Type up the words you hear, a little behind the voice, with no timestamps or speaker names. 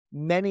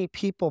many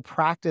people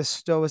practice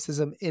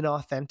Stoicism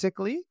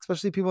inauthentically,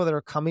 especially people that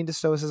are coming to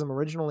Stoicism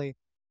originally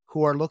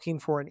who are looking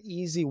for an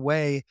easy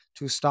way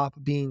to stop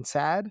being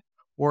sad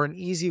or an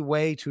easy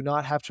way to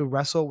not have to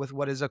wrestle with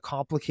what is a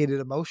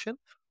complicated emotion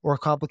or a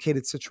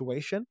complicated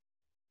situation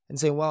and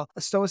saying, well,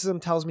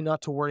 Stoicism tells me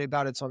not to worry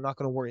about it, so I'm not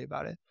going to worry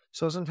about it.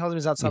 Stoicism tells me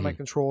it's outside my Mhm.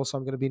 control, so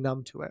I'm going to be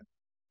numb to it.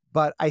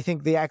 But I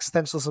think the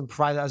existentialism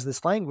provides us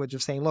this language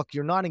of saying, look,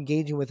 you're not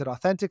engaging with it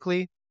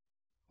authentically.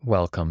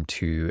 Welcome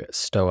to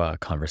Stoa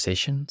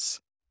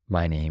Conversations.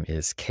 My name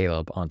is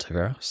Caleb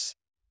Ontiveros,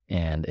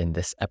 and in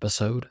this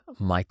episode,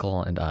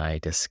 Michael and I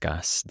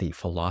discuss the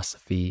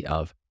philosophy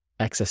of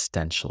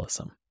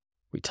existentialism.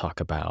 We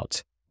talk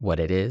about what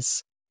it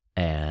is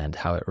and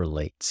how it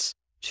relates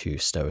to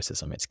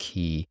Stoicism, its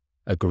key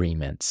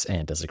agreements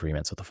and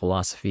disagreements with the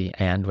philosophy,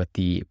 and what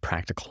the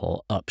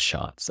practical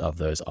upshots of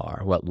those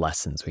are, what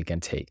lessons we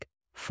can take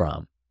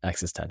from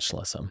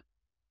existentialism.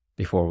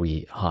 Before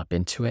we hop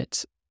into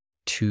it,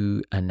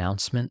 2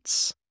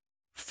 announcements.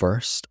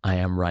 First, I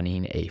am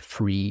running a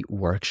free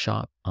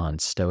workshop on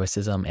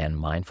Stoicism and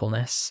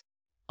mindfulness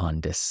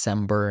on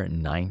December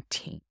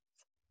 19th.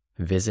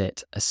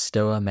 Visit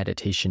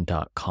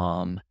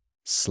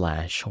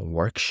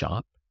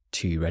stoameditation.com/workshop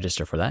to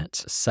register for that.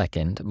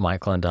 Second,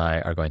 Michael and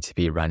I are going to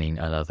be running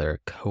another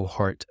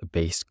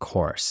cohort-based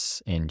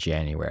course in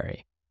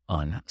January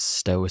on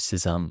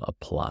Stoicism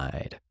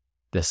Applied.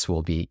 This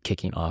will be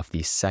kicking off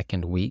the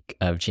second week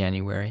of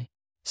January.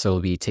 So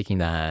we'll be taking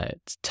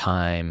that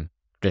time,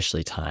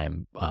 traditionally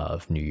time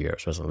of New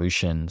Year's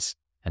resolutions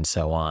and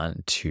so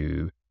on,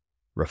 to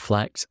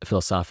reflect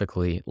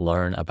philosophically,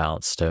 learn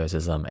about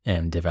Stoicism,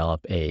 and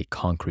develop a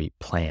concrete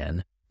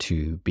plan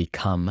to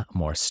become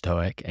more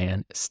Stoic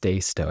and stay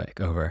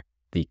Stoic over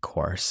the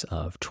course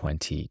of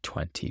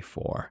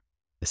 2024.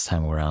 This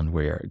time around,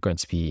 we're going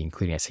to be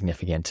including a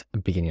significant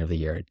beginning of the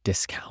year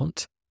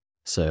discount.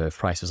 So if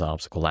price was an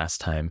obstacle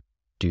last time,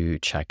 do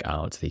check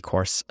out the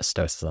course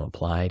Stoicism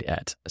Applied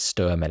at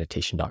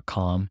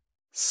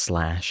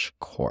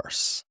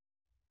stoameditation.com/course.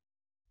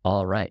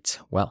 All right.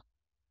 Well,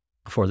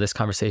 for this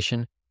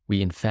conversation,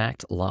 we in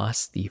fact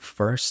lost the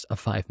first of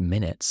 5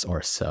 minutes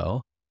or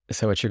so.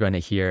 So what you're going to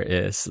hear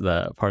is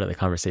the part of the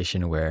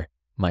conversation where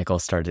Michael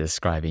started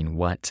describing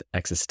what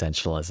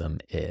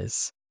existentialism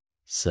is.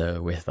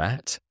 So with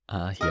that,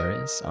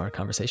 here is our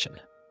conversation.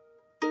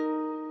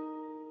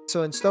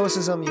 So in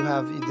Stoicism,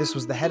 this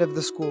was the head of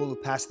the school who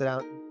passed it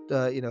out.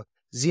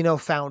 Zeno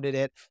founded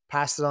it,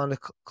 passed it on to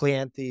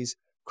Cleanthes.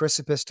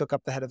 Chrysippus took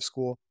up the head of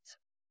school.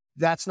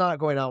 That's not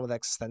going on with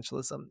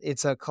existentialism.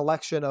 It's a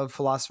collection of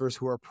philosophers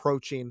who are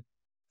approaching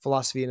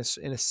philosophy in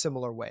a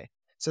similar way.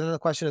 So then the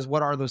question is,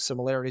 what are those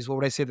similarities? What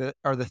would I say that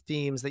are the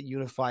themes that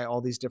unify all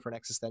these different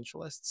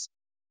existentialists?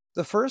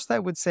 The first I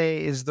would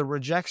say is the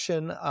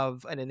rejection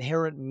of an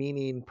inherent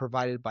meaning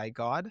provided by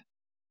God.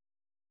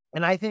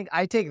 And I think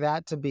I take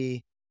that to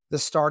be the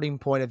starting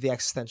point of the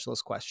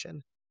existentialist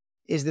question,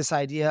 is this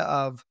idea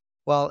of,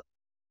 well,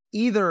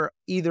 either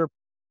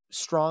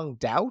strong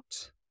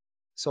doubt,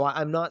 so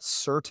I'm not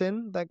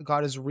certain that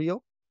God is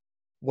real,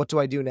 what do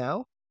I do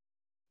now?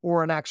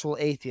 Or an actual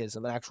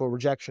atheism, an actual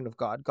rejection of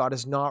God. God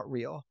is not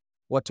real.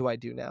 What do I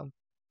do now?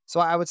 So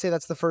I would say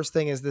that's the first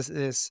thing, is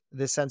this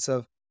sense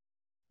of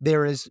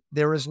there is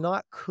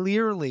not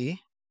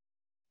clearly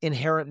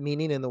inherent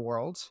meaning in the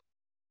world.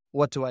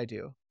 What do I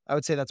do? I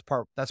would say that's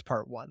part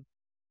one.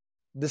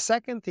 The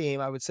second theme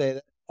I would say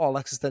that all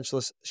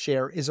existentialists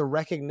share is a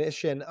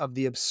recognition of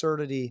the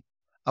absurdity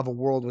of a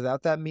world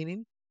without that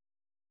meaning.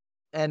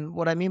 And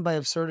what I mean by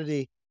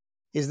absurdity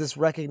is this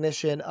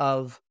recognition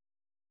of,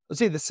 let's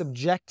say, the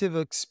subjective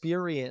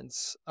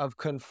experience of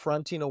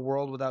confronting a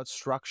world without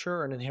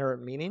structure and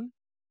inherent meaning,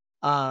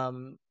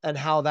 and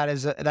how that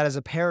is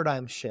a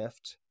paradigm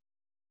shift,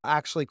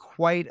 actually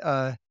quite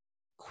an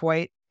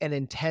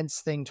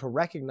intense thing to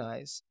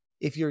recognize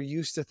if you're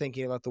used to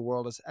thinking about the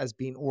world as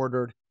being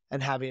ordered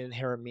and having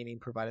inherent meaning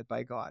provided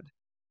by God.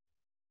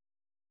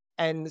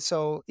 And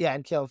so, yeah,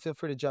 and Kale, feel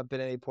free to jump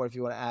in at any point if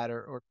you want to add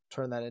or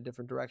turn that in a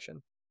different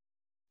direction.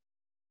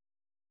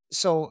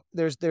 So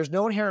there's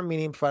no inherent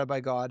meaning provided by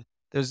God.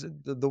 There's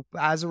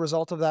as a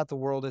result of that, the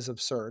world is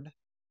absurd.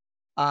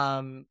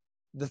 The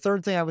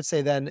third thing I would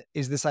say then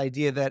is this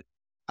idea that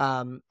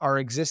our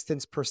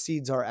existence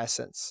precedes our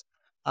essence.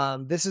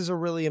 This is a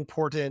really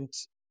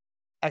important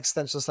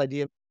existentialist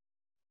idea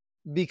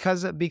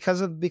because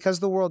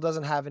the world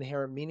doesn't have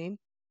inherent meaning.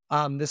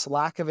 This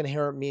lack of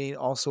inherent meaning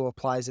also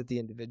applies at the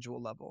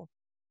individual level.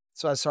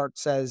 So as Sartre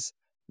says,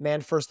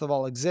 man first of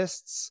all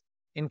exists,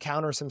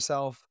 encounters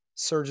himself,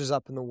 surges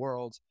up in the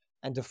world,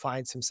 and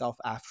defines himself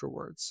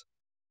afterwards.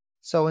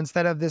 So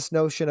instead of this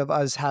notion of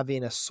us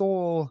having a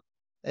soul,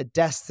 a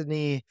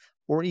destiny,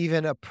 or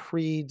even a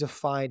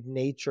predefined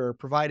nature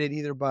provided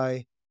either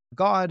by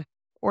God,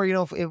 or,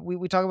 if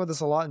we talk about this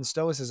a lot in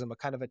Stoicism, a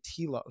kind of a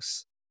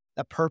telos,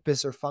 a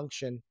purpose or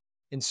function.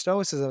 In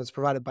Stoicism, it's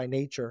provided by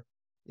nature.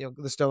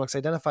 The Stoics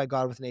identify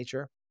God with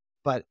nature,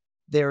 but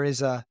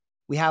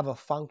we have a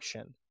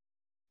function.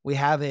 We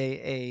have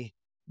a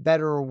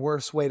better or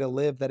worse way to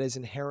live that is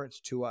inherent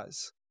to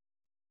us.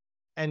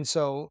 And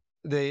so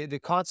the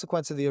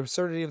consequence of the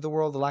absurdity of the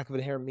world, the lack of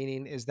inherent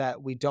meaning, is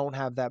that we don't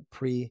have that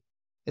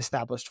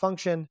pre-established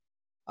function.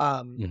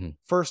 Hmm.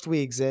 First we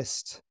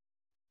exist,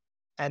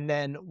 and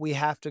then we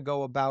have to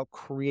go about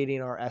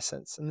creating our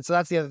essence. And so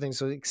that's the other thing.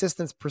 So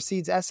existence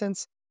precedes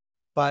essence,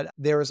 but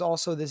there is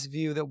also this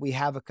view that we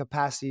have a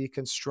capacity to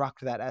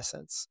construct that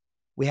essence.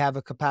 We have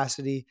a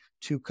capacity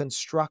to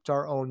construct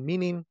our own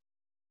meaning,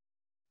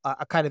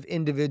 a kind of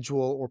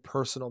individual or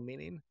personal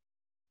meaning.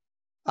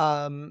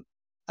 Um,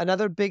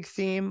 Another big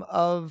theme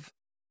of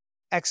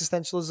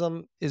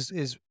existentialism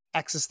is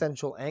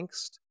existential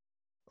angst,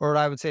 or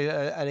I would say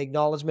an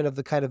acknowledgement of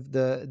the kind of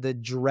the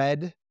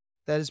dread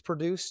that is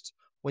produced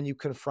when you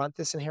confront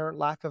this inherent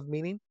lack of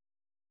meaning.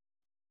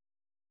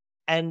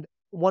 And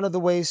one of the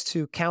ways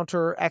to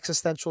counter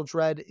existential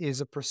dread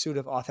is a pursuit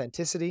of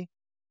authenticity,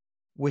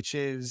 which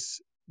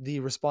is the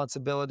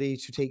responsibility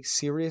to take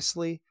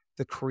seriously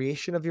the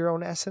creation of your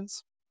own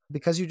essence.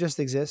 Because you just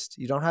exist,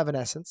 you don't have an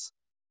essence.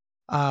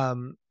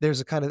 There's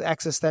a kind of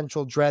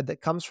existential dread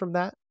that comes from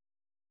that,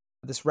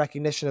 this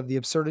recognition of the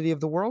absurdity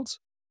of the world.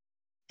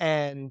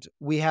 And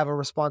we have a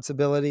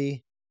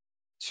responsibility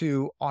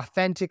to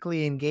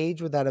authentically engage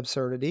with that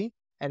absurdity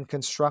and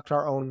construct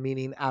our own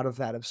meaning out of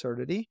that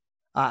absurdity,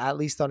 at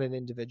least on an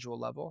individual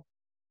level.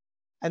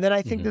 And then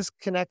I think Hmm. this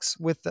connects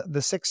with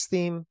the sixth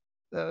theme.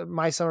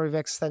 My summary of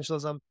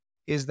existentialism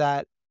is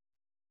that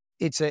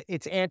it's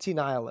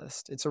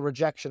anti-nihilist. It's a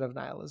rejection of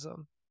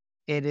nihilism.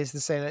 It is to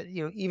say that,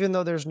 even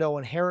though there's no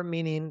inherent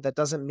meaning, that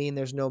doesn't mean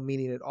there's no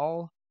meaning at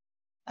all,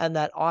 and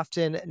that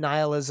often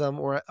nihilism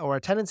or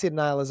a tendency of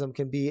nihilism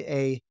can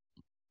be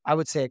I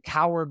would say, a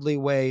cowardly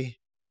way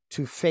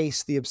to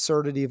face the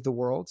absurdity of the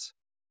world,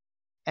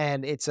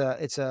 and it's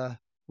a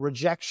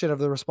rejection of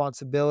the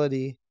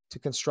responsibility to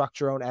construct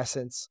your own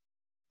essence,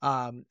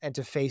 and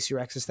to face your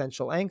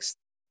existential angst.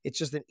 It's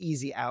just an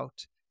easy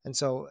out. And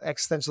so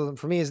existentialism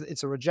for me is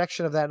it's a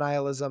rejection of that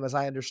nihilism as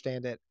I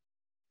understand it,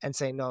 and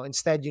saying no,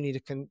 instead you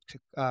need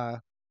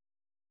to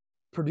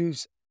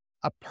produce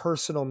a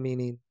personal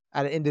meaning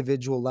at an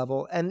individual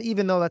level. And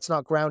even though that's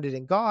not grounded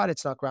in God,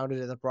 it's not grounded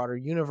in the broader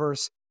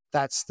universe,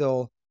 that's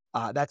still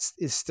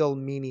is still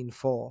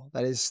meaningful.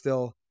 That is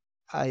still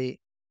a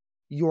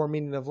your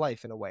meaning of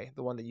life in a way,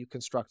 the one that you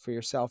construct for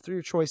yourself through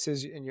your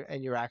choices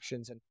and your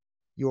actions and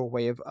your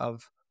way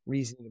of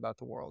reasoning about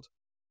the world.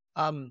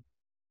 Um,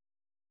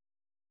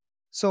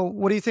 so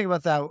what do you think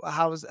about that?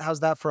 How's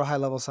that for a high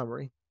level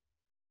summary?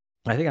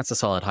 I think that's a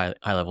solid high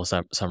level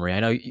summary. I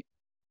know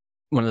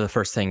one of the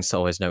first things to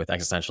always know with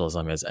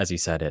existentialism is, as you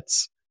said,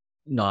 it's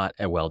not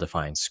a well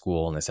defined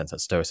school in the sense that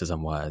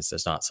Stoicism was.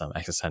 There's not some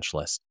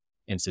existentialist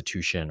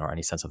institution or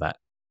any sense of that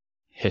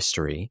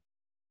history.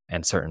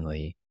 And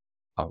certainly,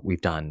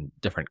 we've done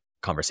different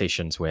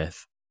conversations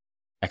with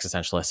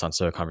existentialists on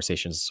Stoic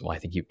conversations. Well, I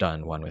think you've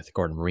done one with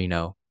Gordon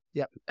Marino,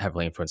 Yep.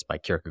 heavily influenced by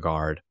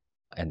Kierkegaard,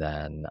 and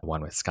then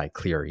one with Sky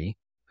Cleary,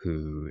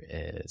 who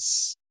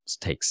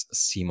takes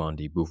Simone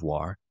de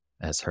Beauvoir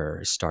as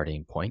her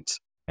starting point.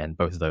 And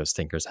both of those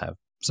thinkers have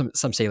some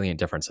salient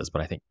differences,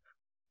 but I think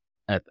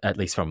at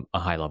least from a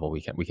high level,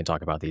 we can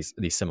talk about these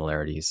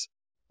similarities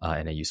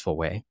in a useful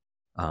way.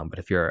 But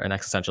if you're an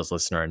existentialist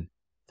listener and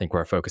think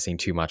we're focusing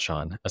too much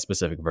on a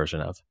specific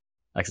version of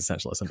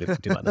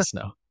existentialism, do let us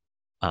know.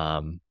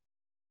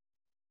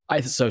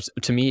 So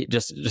to me,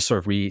 just sort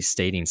of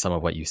restating some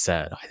of what you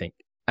said, I think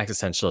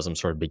existentialism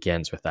sort of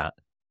begins with that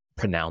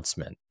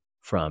pronouncement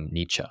from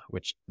Nietzsche,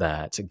 which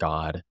that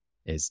God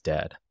is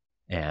dead.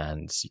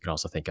 And you can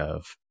also think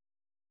of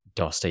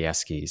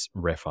Dostoevsky's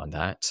riff on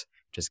that,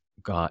 just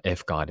God,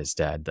 if God is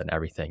dead, then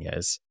everything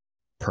is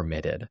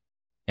permitted.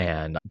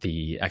 And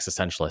the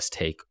existentialist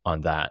take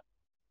on that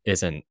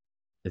isn't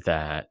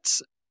that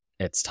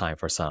it's time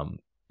for some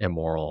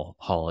immoral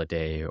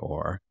holiday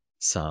or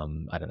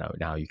some, I don't know,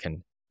 now you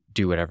can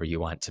do whatever you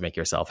want to make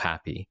yourself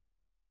happy.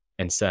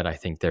 Instead, I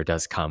think there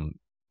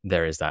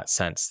is that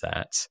sense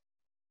that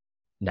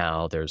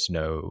now there's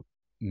no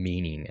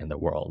meaning in the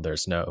world.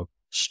 There's no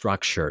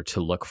structure to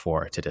look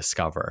for, to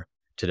discover,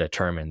 to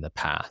determine the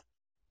path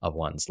of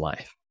one's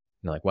life.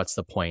 Like, what's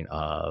the point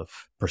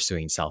of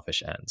pursuing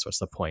selfish ends? What's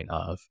the point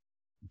of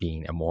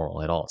being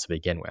immoral at all to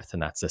begin with?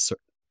 And that's this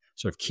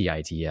sort of key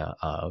idea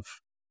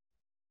of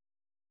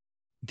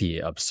the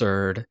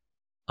absurd,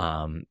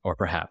 or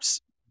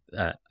perhaps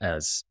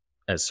as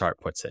Sartre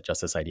puts it,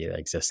 just this idea that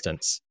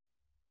existence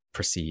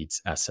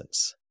precedes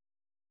essence.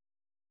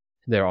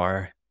 There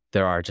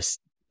are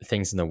just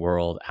things in the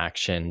world,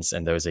 actions,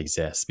 and those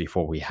exist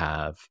before we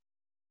have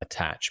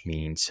attached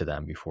meanings to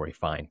them, before we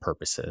find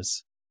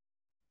purposes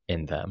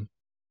in them.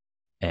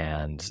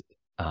 And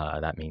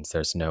that means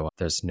there's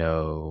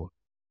no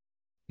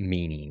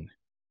meaning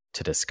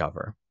to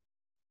discover.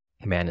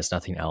 Man is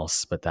nothing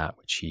else but that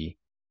which he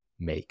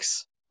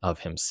makes of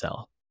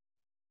himself,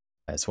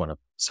 as one of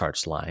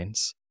Sartre's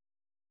lines.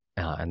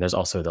 And there's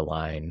also the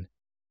line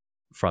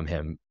from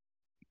him,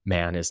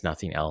 man is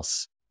nothing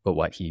else but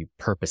what he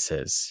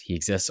purposes. He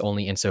exists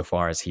only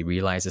insofar as he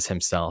realizes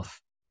himself.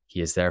 He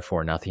is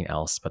therefore nothing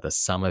else but the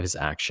sum of his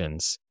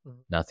actions,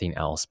 nothing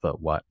else but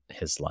what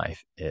his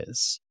life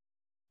is.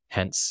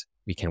 Hence,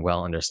 we can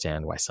well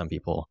understand why some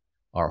people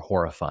are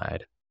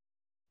horrified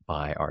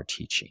by our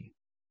teaching.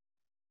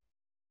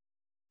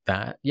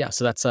 So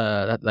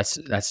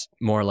that's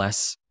more or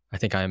less. I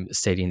think I'm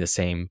stating the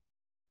same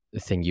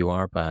thing you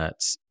are,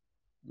 but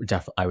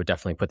I would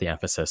definitely put the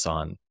emphasis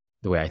on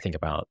the way I think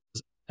about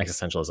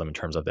existentialism in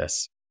terms of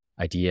this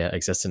idea: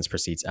 existence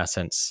precedes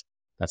essence.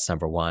 That's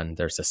number one.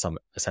 There's a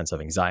sense of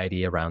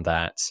anxiety around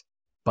that,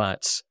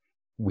 but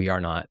we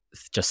are not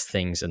just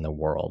things in the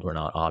world. We're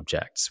not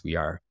objects. We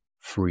are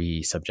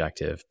free,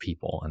 subjective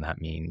people, and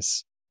that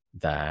means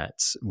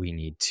that we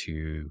need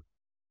to,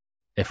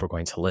 if we're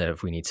going to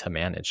live, we need to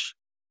manage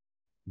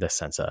this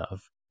sense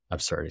of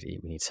absurdity.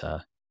 We need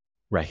to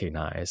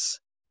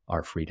recognize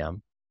our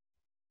freedom.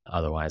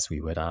 Otherwise,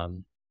 we would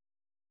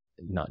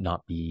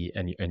not be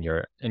in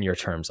your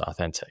terms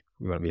authentic.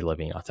 We wouldn't be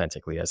living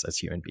authentically as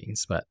human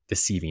beings, but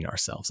deceiving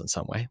ourselves in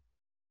some way.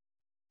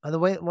 And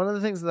one of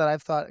the things that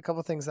I've thought, a couple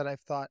of things that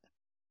I've thought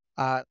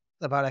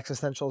about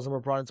existentialism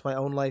were brought into my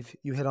own life.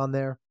 You hit on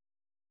there.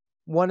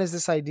 One is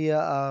this idea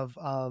of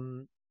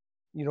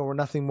we're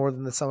nothing more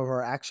than the sum of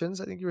our actions.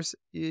 I think was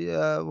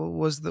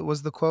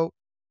the quote.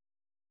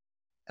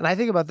 And I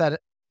think about that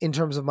in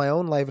terms of my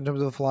own life, in terms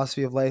of the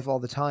philosophy of life all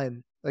the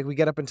time. Like, we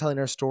get up and telling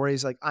our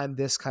stories like, I'm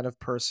this kind of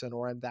person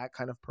or I'm that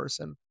kind of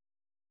person.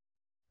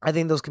 I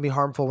think those can be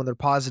harmful when they're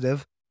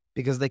positive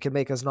because they can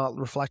make us not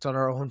reflect on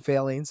our own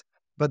failings.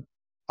 But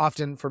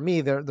often for me,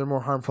 they're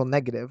more harmful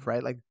negative,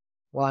 right? Like,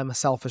 well, I'm a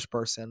selfish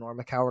person or I'm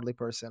a cowardly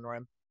person or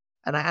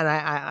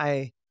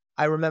I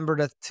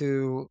remember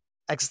to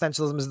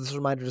existentialism is this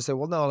reminder to say,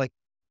 well, no, like,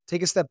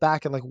 take a step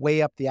back and like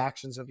weigh up the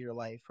actions of your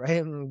life,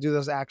 right? And do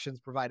those actions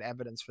provide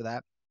evidence for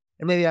that?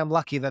 And maybe I'm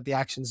lucky that the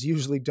actions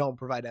usually don't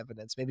provide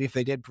evidence. Maybe if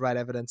they did provide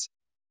evidence,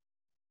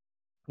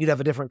 you'd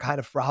have a different kind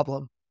of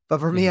problem. But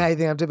for me, I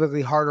think I'm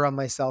typically harder on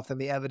myself than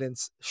the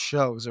evidence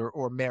shows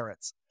or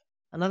merits.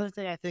 Another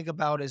thing I think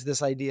about is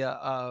this idea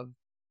of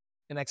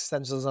in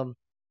existentialism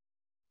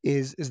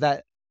is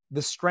that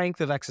the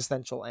strength of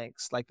existential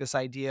angst, like this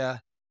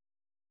idea,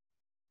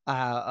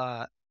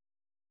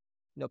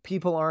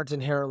 people aren't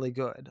inherently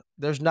good.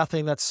 There's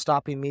nothing that's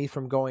stopping me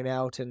from going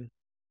out and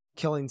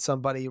killing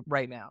somebody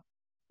right now.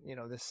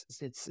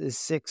 It's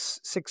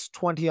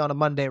 6:20 on a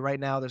Monday right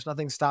now. There's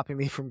nothing stopping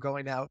me from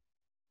going out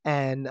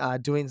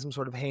and doing some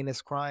sort of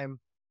heinous crime,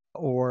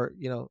 or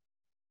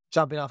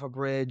jumping off a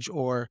bridge,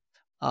 or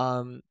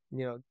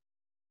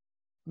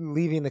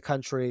leaving the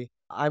country.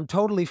 I'm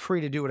totally free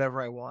to do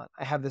whatever I want.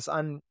 I have this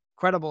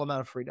incredible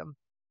amount of freedom,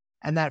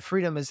 and that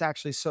freedom is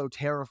actually so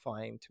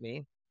terrifying to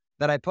me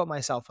that I put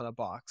myself in a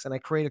box and I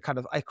create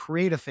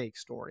a fake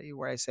story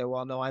where I say,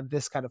 well, no, I'm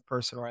this kind of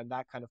person or I'm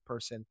that kind of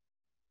person.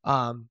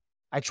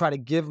 I try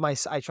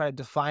to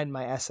define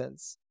my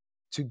essence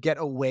to get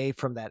away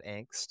from that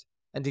angst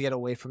and to get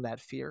away from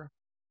that fear.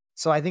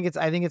 So I think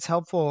it's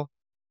helpful.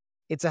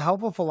 It's a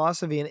helpful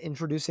philosophy in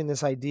introducing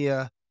this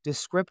idea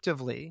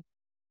descriptively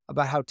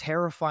about how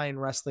terrifying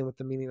wrestling with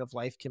the meaning of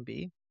life can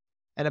be,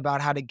 and about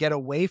how to get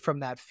away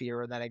from that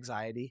fear and that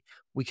anxiety.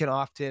 We can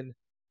often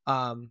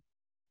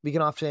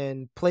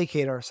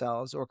placate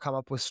ourselves or come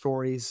up with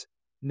stories,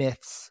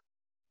 myths,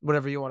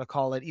 whatever you want to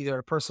call it, either at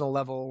a personal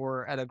level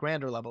or at a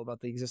grander level about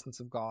the existence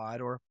of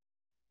God, or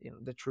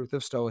the truth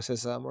of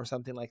Stoicism or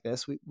something like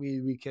this.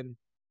 We can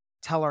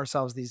tell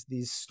ourselves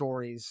these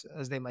stories,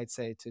 as they might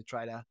say, to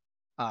try to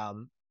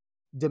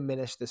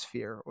diminish this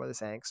fear or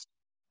this angst.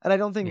 And I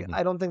don't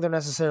think they're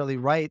necessarily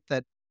right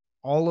that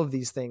all of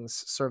these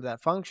things serve that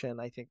function.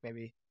 I think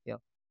maybe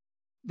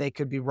they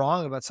could be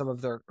wrong about some of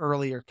their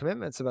earlier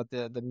commitments about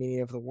the meaning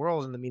of the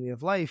world and the meaning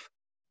of life.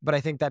 But I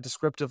think that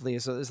descriptively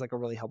is like a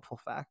really helpful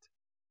fact.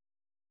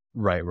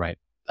 Right.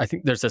 I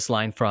think there's this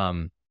line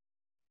from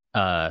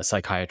a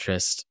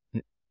psychiatrist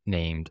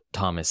named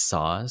Thomas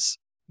Sawes,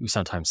 who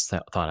sometimes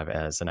thought of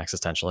as an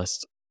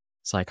existentialist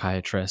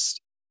psychiatrist,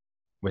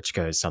 which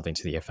goes something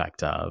to the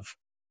effect of,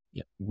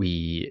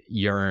 we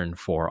yearn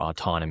for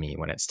autonomy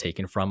when it's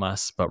taken from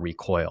us, but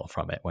recoil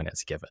from it when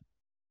it's given.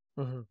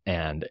 Mm-hmm.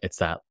 And it's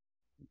that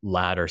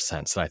latter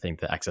sense that I think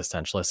the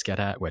existentialists get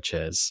at, which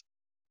is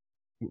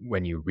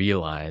when you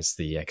realize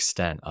the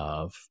extent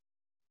of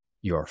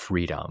your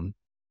freedom,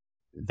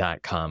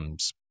 that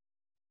comes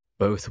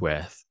both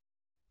with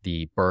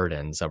the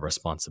burdens of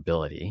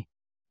responsibility.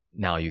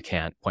 Now you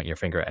can't point your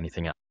finger at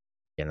anything else.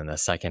 And then the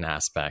second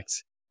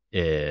aspect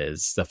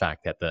is the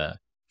fact that the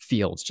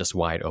field's just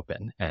wide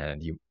open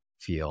and you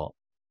feel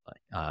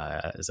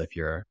as if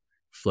you're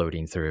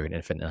floating through an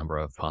infinite number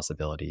of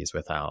possibilities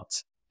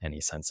without any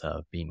sense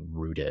of being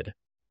rooted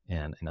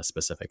in a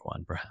specific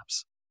one,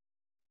 perhaps.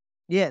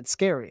 Yeah, it's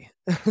scary.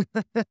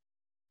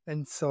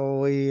 And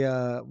so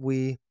if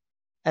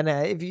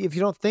you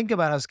don't think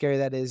about how scary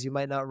that is, you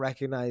might not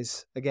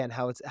recognize again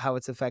how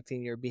it's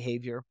affecting your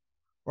behavior,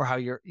 or how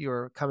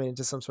you're coming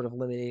into some sort of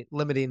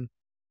limiting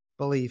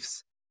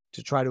beliefs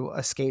to try to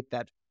escape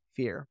that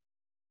fear.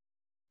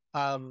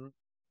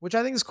 which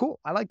I think is cool.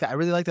 I like that. I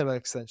really like that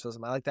about existentialism.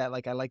 I like that.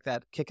 Like, I like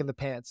that kick in the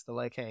pants. The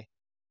like, hey,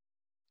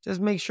 just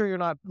make sure you're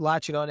not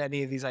latching on to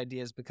any of these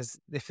ideas, because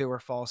if they were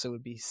false, it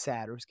would be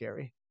sad or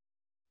scary.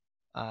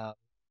 Uh,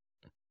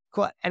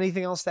 cool.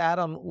 Anything else to add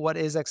on what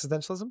is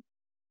existentialism?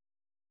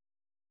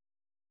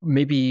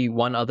 Maybe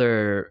one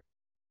other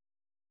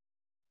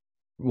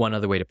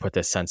way to put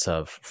this sense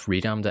of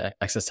freedom that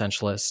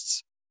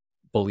existentialists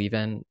believe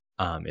in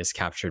is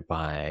captured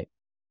by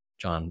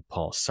John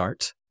Paul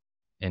Sartre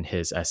in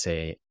his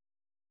essay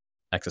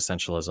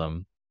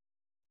Existentialism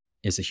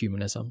is a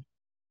Humanism.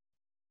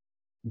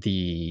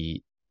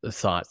 The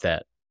thought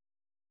that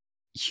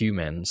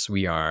humans,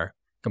 we are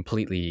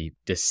completely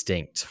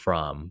distinct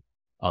from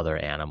other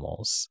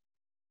animals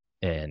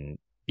and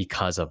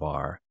because of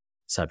our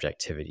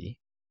subjectivity.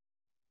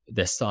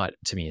 This thought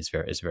to me is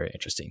very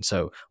interesting.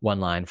 So one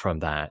line from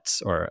that,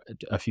 or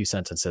a few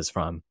sentences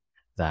from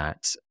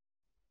that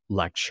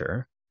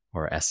lecture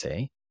or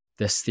essay: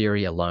 this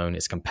theory alone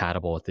is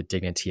compatible with the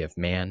dignity of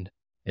man.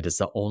 It is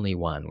the only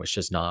one which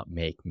does not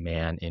make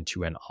man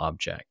into an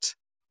object.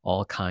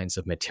 All kinds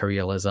of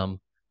materialism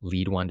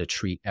lead one to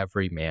treat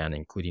every man,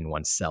 including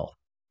oneself,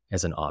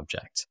 as an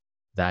object.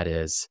 That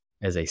is,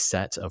 as a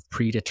set of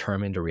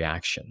predetermined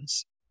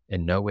reactions,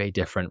 in no way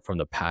different from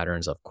the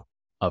patterns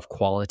of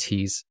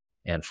qualities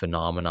and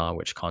phenomena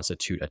which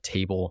constitute a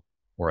table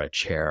or a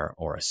chair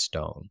or a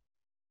stone.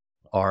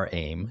 Our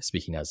aim,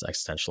 speaking as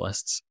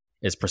existentialists,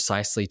 is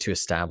precisely to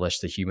establish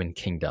the human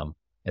kingdom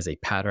as a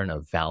pattern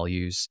of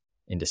values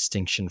in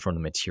distinction from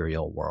the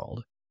material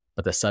world.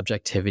 But the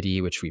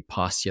subjectivity which we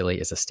postulate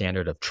as a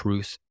standard of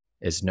truth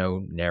is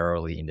no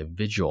narrowly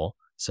individual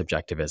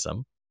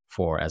subjectivism,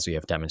 for, as we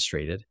have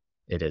demonstrated,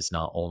 it is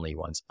not only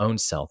one's own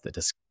self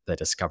that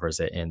discovers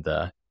it in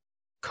the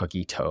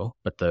cogito,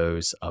 but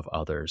those of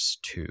others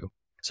too.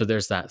 So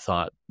there's that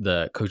thought.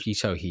 The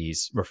cogito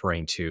he's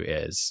referring to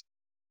is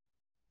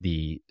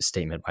the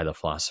statement by the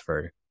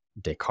philosopher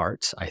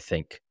Descartes, I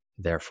think,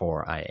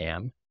 therefore I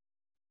am.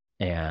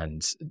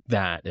 And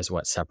that is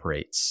what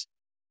separates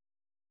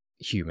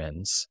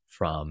humans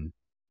from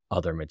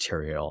other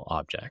material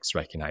objects,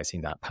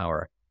 recognizing that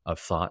power of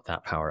thought,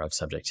 that power of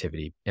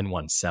subjectivity in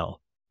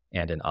oneself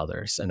and in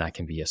others. And that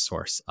can be a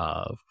source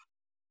of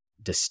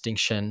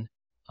distinction,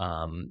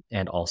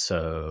 and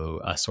also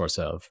a source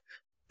of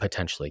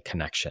potentially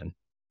connection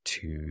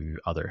to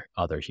other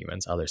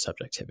humans, other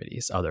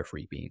subjectivities, other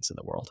free beings in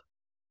the world.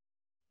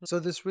 So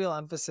this real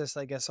emphasis,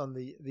 I guess, on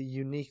the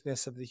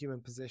uniqueness of the human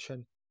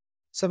position.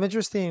 Some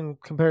interesting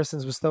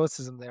comparisons with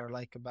Stoicism there,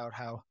 like about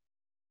how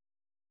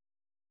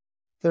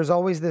there's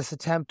always this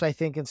attempt, I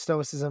think, in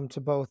Stoicism to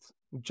both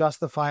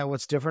justify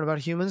what's different about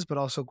humans, but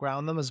also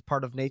ground them as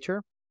part of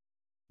nature.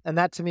 And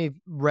that to me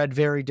read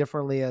very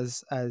differently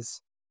as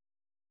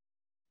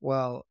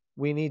well,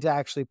 we need to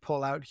actually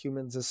pull out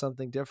humans as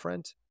something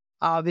different.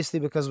 Obviously,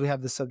 because we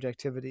have the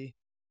subjectivity,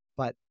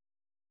 but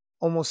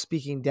almost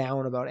speaking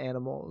down about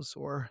animals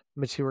or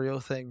material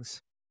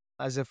things,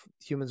 as if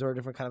humans are a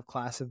different kind of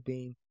class of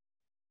being.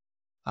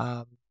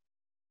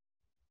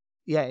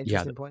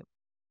 Interesting point.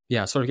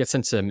 Yeah, it sort of gets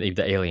into maybe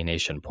the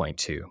alienation point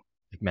too.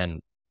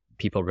 Like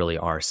people really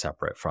are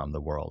separate from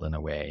the world in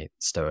a way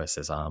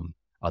Stoicism,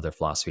 other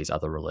philosophies,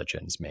 other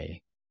religions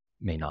may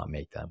not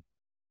make them,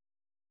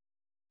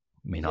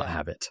 may not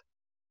have it.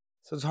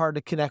 So it's hard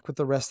to connect with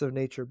the rest of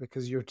nature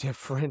because you're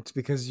different,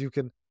 because you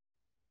can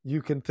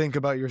think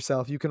about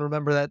yourself. You can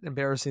remember that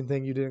embarrassing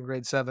thing you did in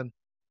grade 7.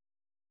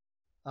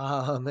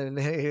 And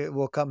it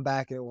will come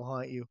back and it will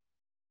haunt you.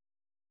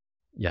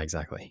 Yeah,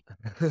 exactly.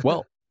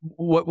 Well,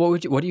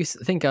 what do you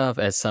think of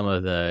as some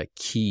of the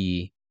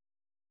key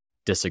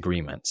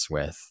disagreements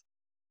with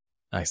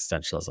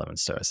existentialism and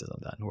Stoicism?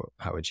 Then,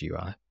 how would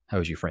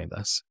you frame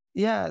this?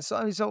 Yeah,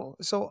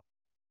 so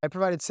I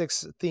provided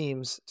 6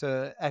 themes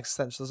to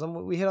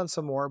existentialism. We hit on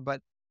some more,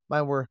 but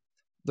mine were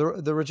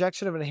the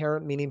rejection of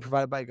inherent meaning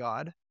provided by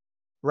God,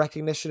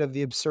 recognition of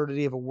the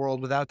absurdity of a world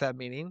without that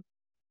meaning,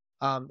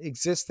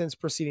 existence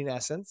preceding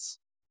essence,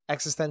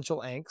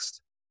 existential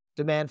angst,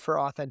 demand for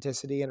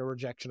authenticity, and a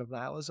rejection of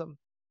nihilism.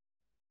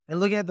 And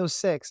looking at those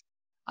 6,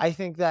 I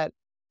think that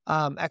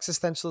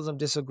existentialism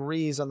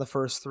disagrees on the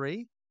first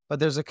 3, but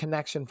there's a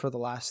connection for the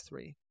last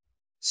 3.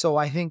 So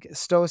I think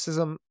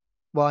Stoicism,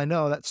 well, I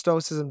know that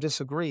Stoicism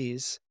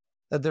disagrees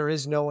that there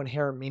is no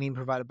inherent meaning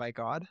provided by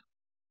God.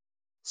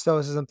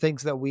 Stoicism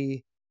thinks that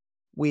we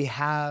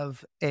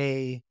have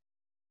a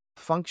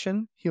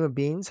function, human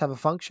beings have a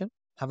function,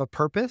 have a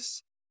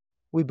purpose.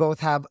 We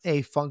both have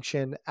a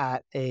function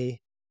at a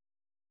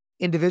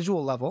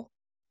individual level.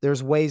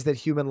 There's ways that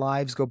human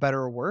lives go better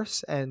or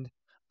worse, and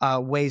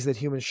ways that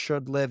humans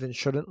should live and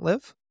shouldn't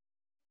live.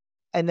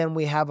 And then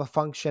we have a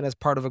function as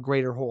part of a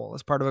greater whole,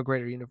 as part of a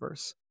greater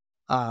universe.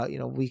 We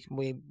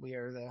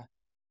are the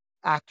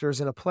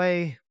actors in a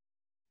play.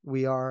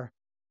 We are,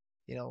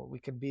 we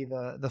could be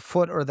the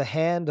foot or the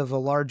hand of the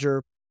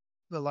larger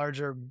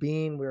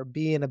being. We're a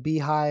bee in a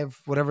beehive,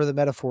 whatever the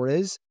metaphor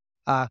is.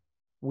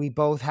 We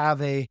both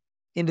have a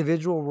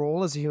individual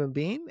role as a human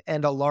being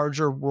and a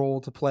larger role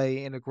to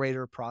play in a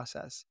greater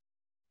process.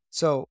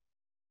 So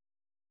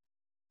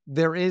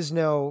there is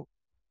no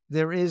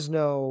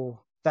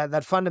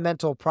that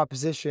fundamental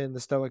proposition the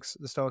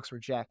Stoics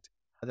reject,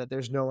 that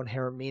there's no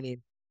inherent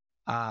meaning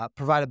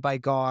provided by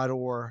God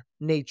or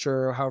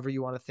nature, or however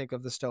you want to think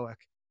of the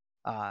Stoic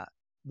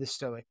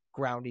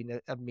grounding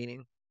of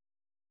meaning.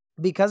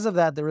 Because of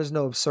that, there is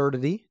no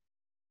absurdity.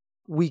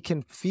 We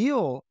can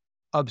feel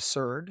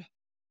absurd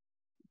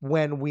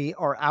when we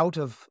are out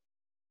of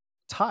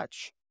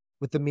touch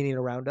with the meaning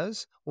around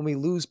us, when we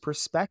lose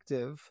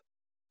perspective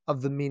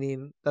of the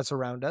meaning that's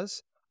around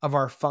us, of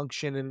our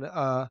function and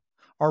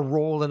our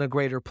role in a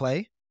greater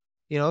play.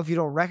 If you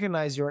don't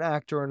recognize you're an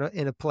actor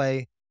in a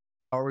play,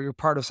 or you're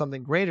part of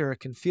something greater, it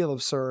can feel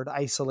absurd,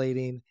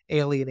 isolating,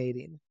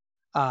 alienating.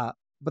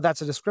 But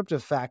that's a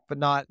descriptive fact, but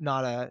not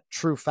a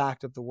true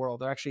fact of the world.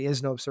 There actually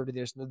is no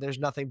absurdity. There's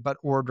nothing but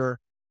order,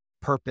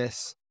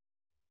 purpose,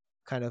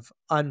 kind of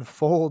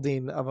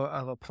unfolding of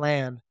a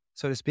plan,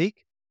 so to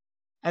speak.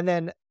 And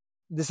then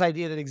this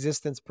idea that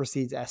existence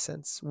precedes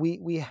essence.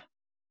 We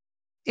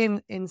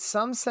in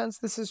some sense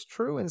this is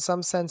true. In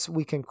some sense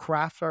we can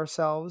craft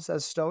ourselves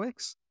as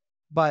Stoics,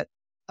 but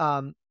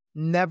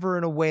never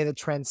in a way that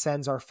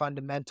transcends our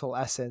fundamental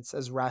essence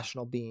as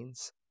rational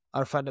beings,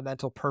 our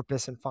fundamental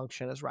purpose and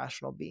function as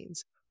rational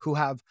beings who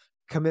have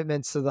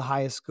commitments to the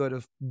highest good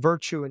of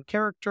virtue and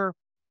character.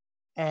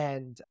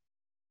 And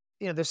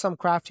there's some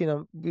crafting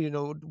of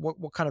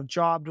what kind of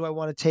job do I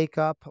want to take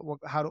up,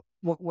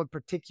 what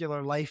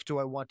particular life do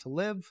I want to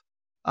live,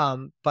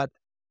 but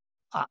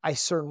I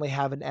certainly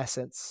have an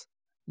essence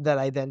that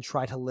I then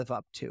try to live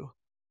up to.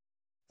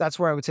 That's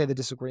where I would say the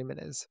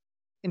disagreement is.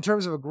 In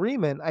terms of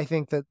agreement, I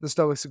think that the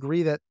Stoics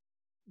agree that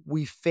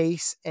we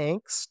face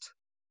angst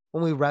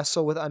when we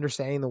wrestle with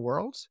understanding the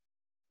world.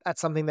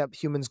 That's something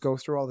that humans go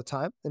through all the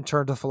time and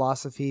turn to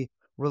philosophy,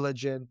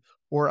 religion,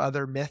 or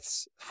other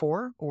myths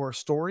for, or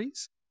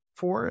stories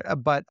for.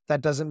 But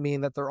that doesn't mean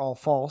that they're all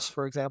false,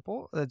 for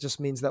example. It just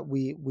means that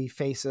we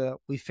face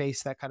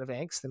that kind of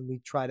angst and we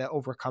try to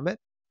overcome it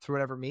through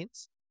whatever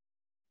means.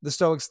 The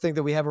Stoics think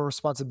that we have a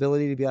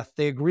responsibility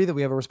they agree that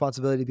we have a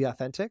responsibility to be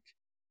authentic.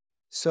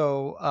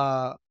 So,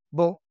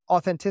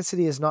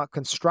 authenticity is not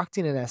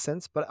constructing an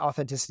essence, but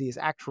authenticity is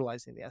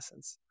actualizing the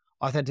essence.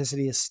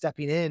 Authenticity is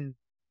stepping in,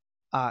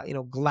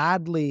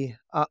 gladly,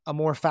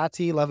 amor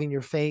fati, loving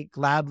your fate,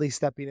 gladly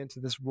stepping into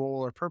this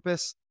role or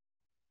purpose.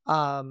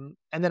 And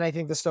then I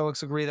think the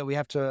Stoics agree that we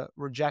have to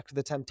reject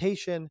the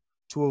temptation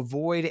to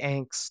avoid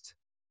angst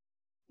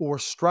or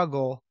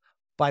struggle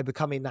by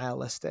becoming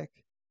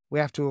nihilistic. We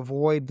have to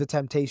avoid the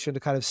temptation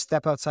to kind of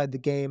step outside the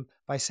game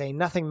by saying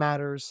nothing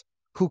matters,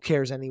 who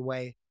cares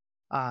anyway.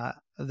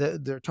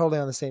 They're totally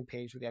on the same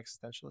page with the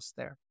existentialists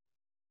there.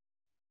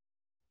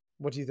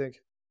 What do you think?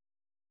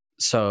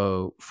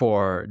 So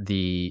for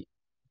the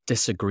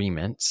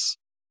disagreements,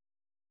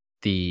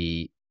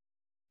 the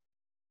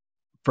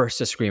first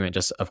disagreement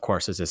just, of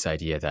course, is this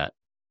idea that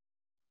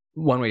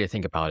one way to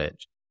think about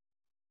it,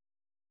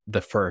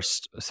 the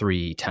first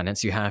three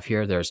tenets you have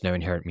here, there's no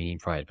inherent meaning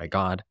provided by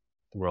God.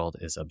 The world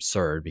is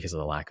absurd because of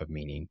the lack of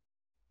meaning,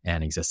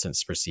 and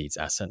existence precedes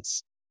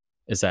essence.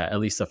 Is that at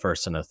least the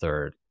first and the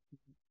third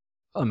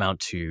amount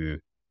to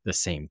the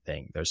same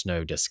thing? There's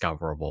no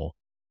discoverable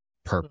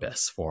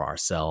purpose for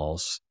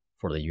ourselves,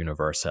 for the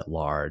universe at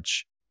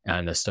large.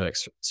 And the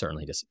Stoics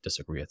certainly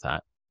disagree with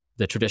that.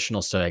 The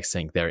traditional Stoics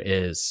think there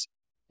is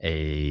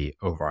a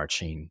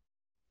overarching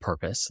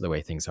purpose, the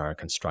way things are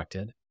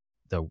constructed.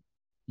 The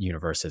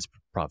universe is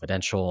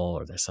providential,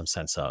 or there's some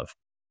sense of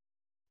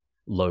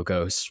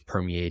logos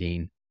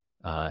permeating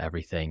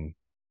everything.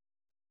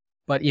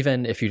 But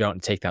even if you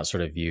don't take that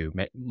sort of view,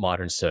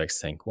 modern Stoics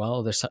think,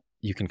 well,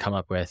 you can come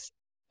up with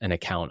an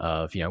account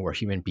of, we're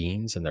human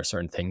beings and there are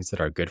certain things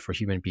that are good for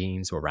human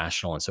beings. We're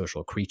rational and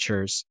social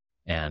creatures.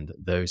 And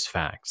those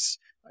facts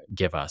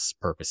give us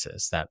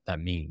purposes. That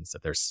means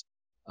that there's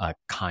a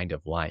kind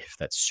of life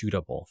that's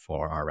suitable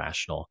for our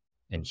rational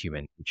and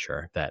human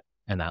nature,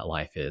 and that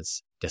life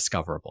is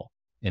discoverable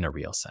in a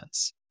real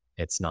sense.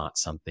 It's not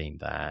something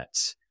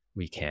that's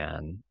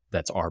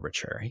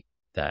arbitrary,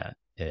 that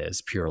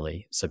is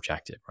purely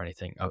subjective or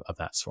anything of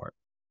that sort.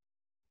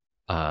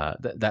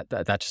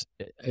 That just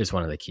is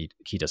one of the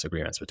key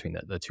disagreements between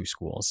the two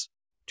schools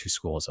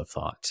of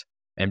thought.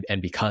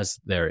 And because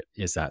there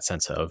is that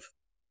sense of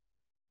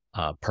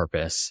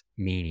purpose,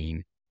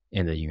 meaning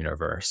in the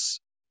universe,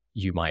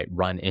 you might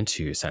run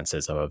into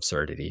senses of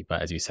absurdity.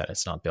 But as you said,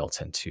 it's not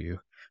built into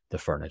the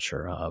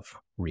furniture of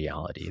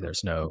reality.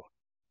 There's no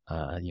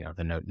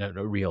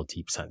real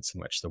deep sense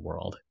in which the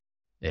world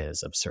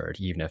is absurd,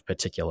 even if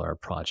particular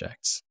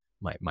projects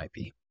might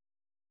be.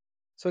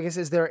 So I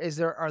guess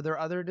are there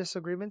other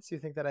disagreements you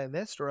think that I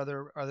missed,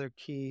 or other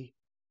key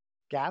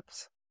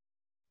gaps?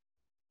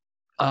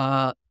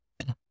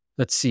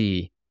 Let's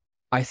see.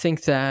 I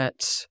think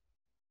that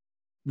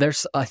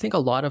I think a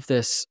lot of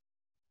the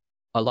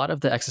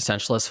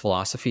existentialist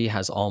philosophy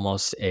has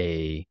almost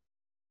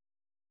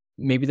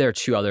maybe there are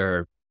two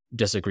other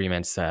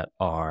disagreements that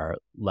are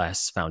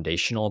less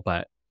foundational,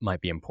 but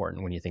might be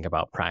important when you think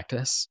about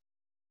practice.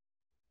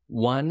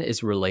 One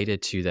is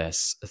related to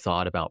this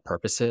thought about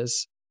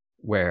purposes.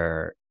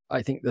 where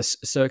I think the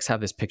Stoics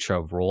have this picture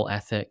of rule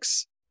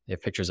ethics, they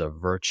have pictures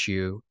of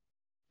virtue,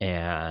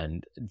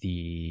 and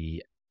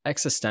the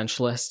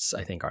existentialists,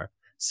 I think, are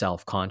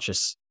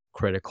self-conscious,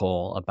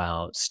 critical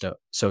about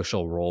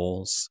social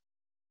roles.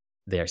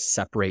 They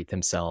separate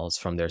themselves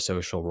from their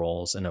social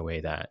roles in a way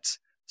that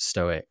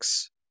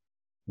Stoics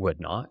would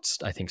not.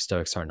 I think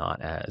Stoics are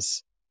not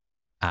as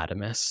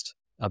atomist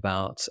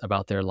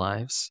about their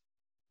lives.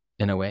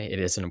 In a way, it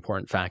is an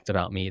important fact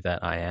about me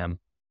that I am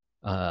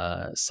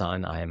a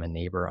son, I am a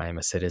neighbor, I am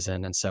a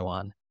citizen, and so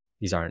on.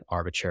 These aren't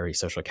arbitrary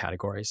social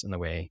categories in the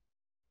way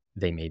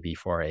they may be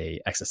for a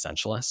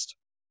existentialist.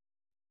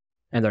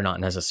 And they're not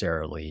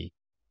necessarily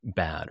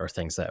bad or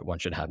things that one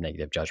should have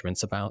negative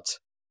judgments about.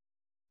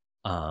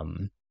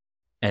 And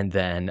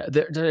then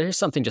there is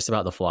something just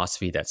about the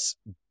philosophy that's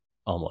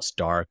almost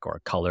dark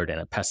or colored in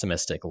a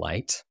pessimistic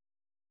light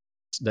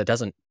that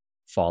doesn't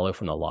follow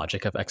from the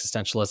logic of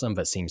existentialism,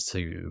 but seems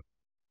to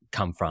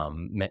come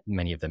from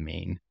many of the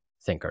main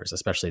thinkers,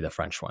 especially the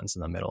French ones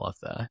in the middle of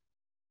the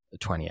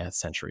 20th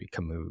century,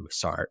 Camus,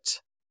 Sartre,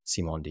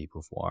 Simone de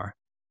Beauvoir.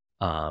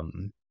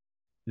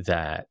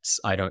 That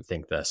I don't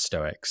think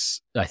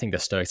I think the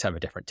Stoics have a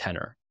different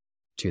tenor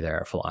to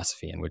their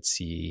philosophy and would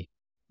see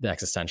the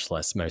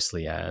existentialists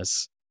mostly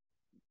as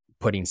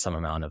putting some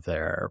amount of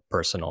their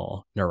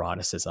personal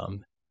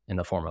neuroticism in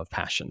the form of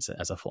passions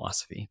as a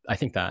philosophy. I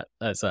think that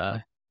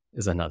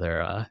is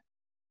another,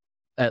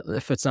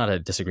 if it's not a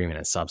disagreement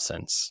in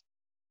substance,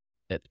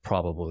 it's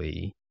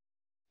probably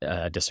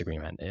a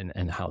disagreement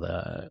in how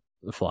the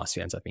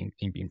philosophy ends up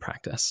being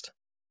practiced.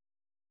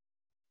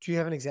 Do you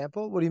have an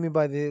example? What do you mean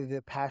by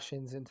the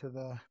passions into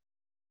the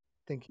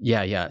thinking?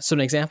 Yeah. So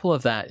an example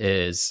of that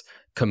is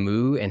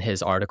Camus in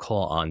his article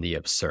on the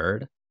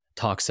absurd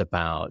talks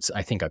about,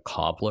 I think, a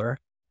cobbler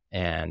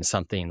and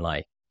something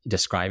like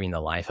describing the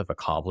life of a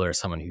cobbler,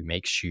 someone who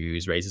makes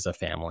shoes, raises a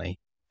family,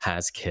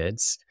 has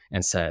kids,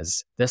 and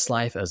says, this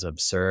life is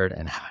absurd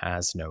and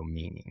has no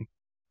meaning,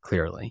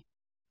 clearly.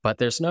 But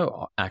there's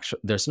no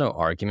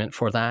argument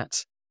for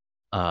that.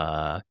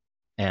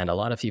 And a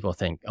lot of people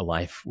think a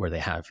life where they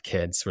have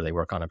kids, where they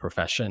work on a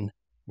profession,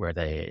 where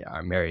they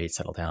are married,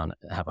 settle down,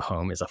 have a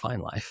home is a fine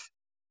life.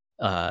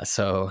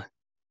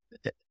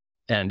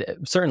 And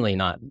certainly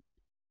not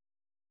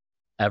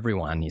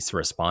everyone needs to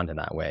respond in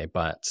that way.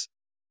 But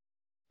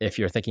if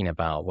you're thinking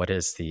about what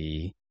is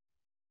the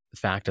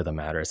fact of the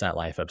matter, is that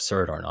life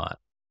absurd or not?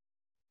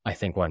 I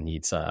think one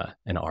needs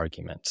an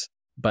argument.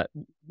 But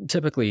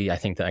typically, I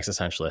think the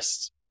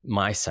existentialists,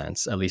 my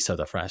sense, at least of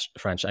the French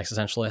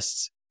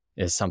existentialists,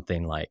 is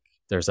something like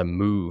there's a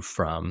move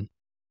from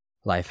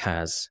life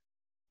has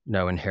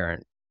no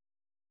inherent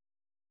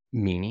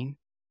meaning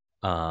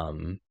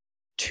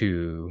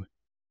to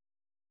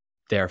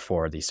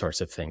therefore these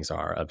sorts of things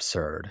are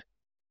absurd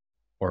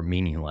or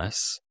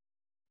meaningless,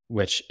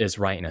 which is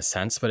right in a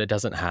sense, but it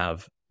doesn't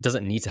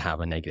need to have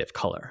a negative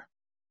color,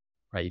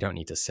 right? You don't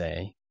need to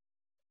say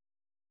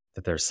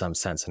that there's some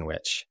sense in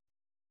which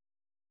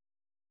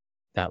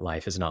that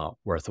life is not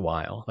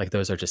worthwhile. Like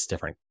those are just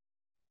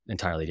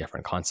entirely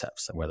different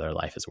concepts, whether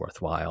life is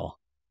worthwhile,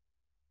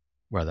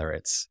 whether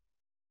it's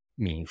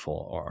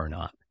meaningful or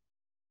not.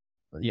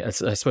 Yeah, I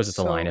suppose it's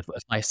a line.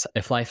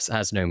 If life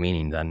has no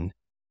meaning, then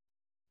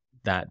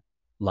that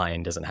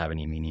line doesn't have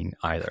any meaning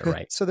either,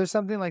 right? So there's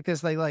something like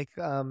this,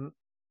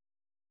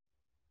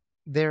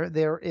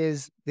 there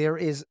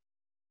is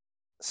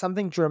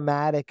something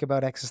dramatic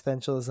about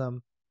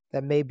existentialism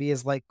that maybe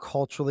is like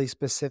culturally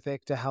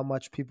specific to how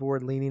much people were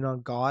leaning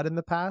on God in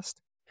the past,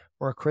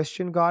 or a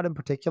Christian God in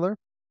particular.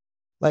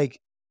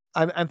 Like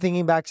I'm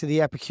thinking back to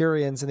the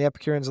Epicureans, and the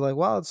Epicureans are like,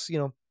 well,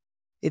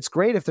 it's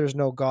great if there's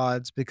no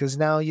gods, because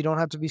now you don't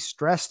have to be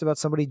stressed about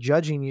somebody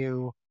judging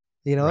you,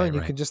 and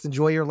you can just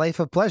enjoy your life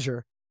of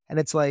pleasure. And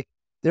it's like,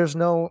 there's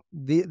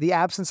the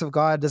absence of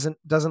God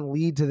doesn't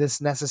lead to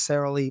this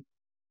necessarily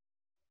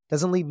to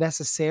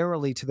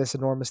this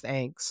enormous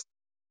angst.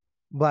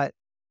 But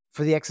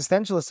for the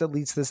existentialists, it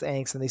leads to this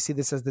angst, and they see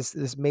this as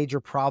this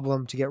major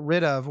problem to get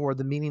rid of, or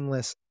the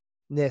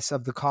meaninglessness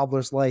of the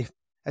cobbler's life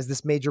as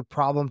this major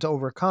problem to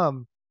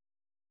overcome.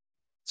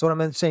 So what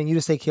I'm saying you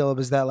to say, Caleb,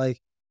 is that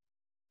like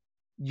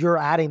you're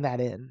adding that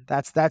in.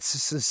 That's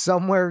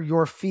somewhere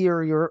your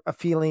fear, your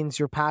feelings,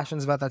 your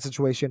passions about that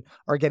situation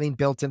are getting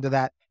built into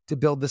that to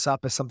build this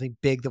up as something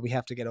big that we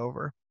have to get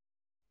over.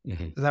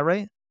 Mm-hmm. Is that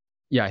right?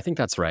 Yeah, I think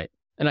that's right.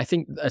 And I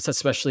think that's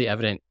especially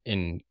evident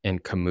in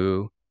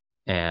Camus.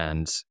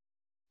 And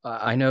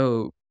I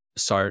know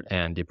Sartre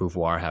and de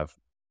Beauvoir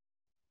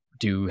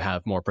do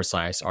have more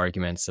precise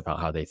arguments about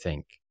how they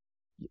think,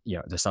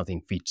 there's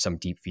some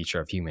deep feature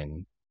of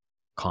human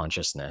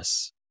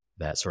consciousness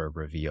that sort of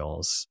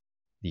reveals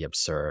the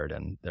absurd,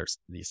 and there's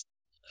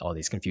all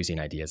these confusing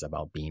ideas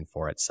about being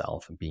for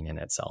itself and being in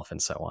itself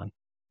and so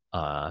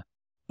on.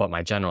 But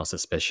my general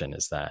suspicion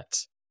is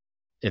that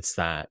it's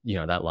that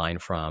line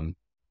from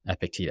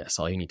Epictetus.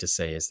 All you need to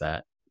say is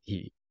that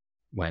he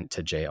went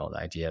to jail. The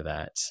idea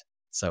that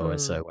so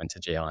and so went to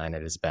jail and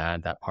it is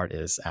bad, that part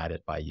is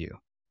added by you.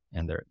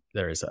 And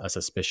there is a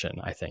suspicion,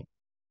 I think,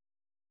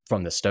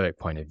 from the Stoic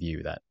point of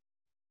view that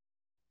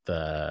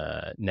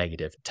the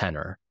negative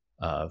tenor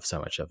of so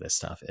much of this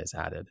stuff is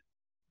added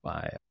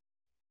by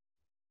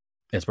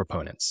its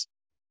proponents.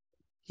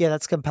 Yeah,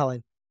 that's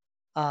compelling.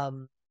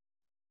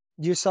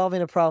 You're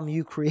solving a problem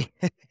you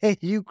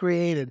you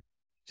created.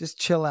 Just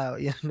chill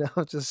out,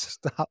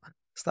 just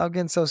stop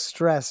getting so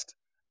stressed.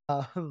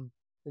 And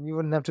you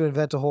wouldn't have to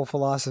invent a whole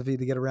philosophy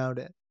to get around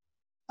it.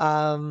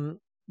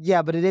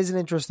 Yeah, but it is an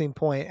interesting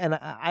point. And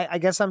I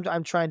guess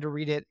I'm trying to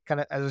read it kind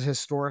of as a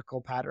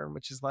historical pattern,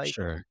 which is like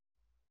Sure.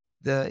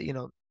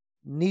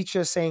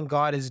 Nietzsche saying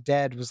God is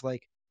dead was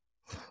like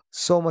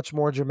so much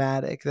more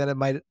dramatic than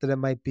it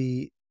might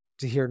be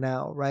to hear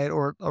now, right?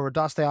 Or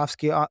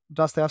Dostoevsky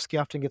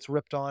often gets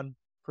ripped on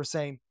for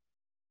saying,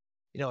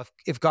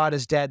 if God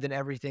is dead, then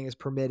everything is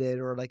permitted,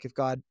 or like if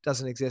God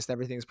doesn't exist,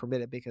 everything is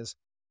permitted, because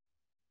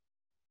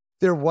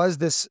there was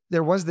this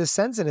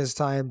sense in his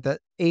time that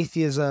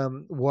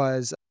atheism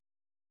was,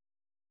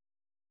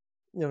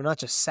 not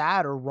just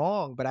sad or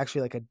wrong, but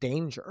actually like a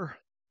danger,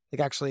 like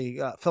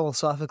actually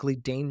philosophically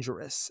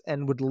dangerous,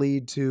 and would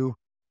lead to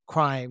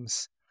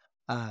crimes,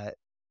 uh,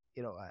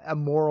 a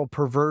moral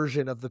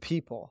perversion of the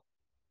people.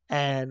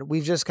 And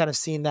we've just kind of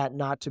seen that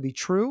not to be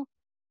true.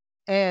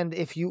 And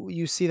if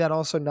you see that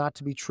also not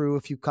to be true,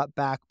 if you cut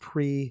back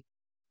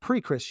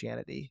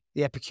pre-Christianity,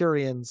 the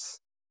Epicureans,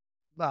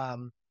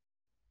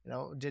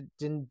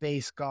 didn't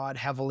base God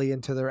heavily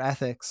into their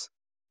ethics,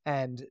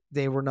 and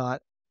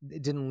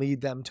it didn't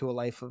lead them to a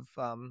life of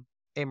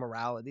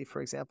amorality,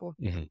 for example.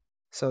 Mm-hmm.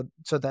 So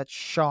that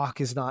shock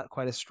is not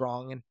quite as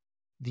strong, and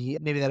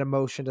maybe that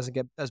emotion doesn't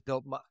get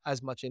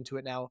as much into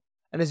it now.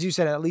 And as you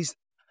said, at least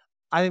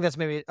I think that's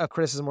maybe a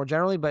criticism more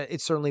generally, but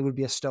it certainly would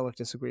be a Stoic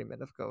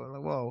disagreement of going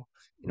like, whoa,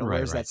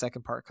 where's that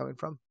second part coming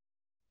from?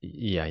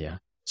 Yeah.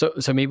 So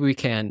maybe we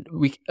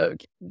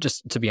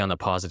just to be on the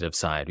positive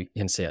side, we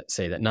can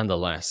say that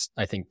nonetheless,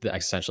 I think the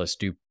existentialists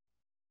do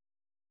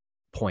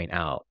point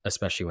out,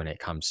 especially when it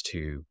comes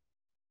to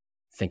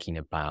thinking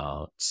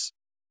about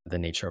the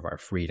nature of our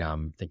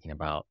freedom, thinking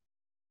about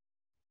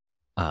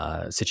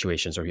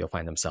situations where you'll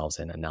find themselves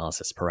in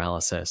analysis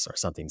paralysis or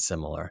something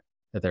similar,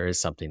 that there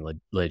is something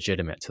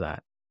legitimate to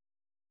that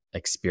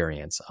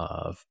experience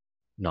of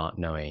not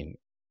knowing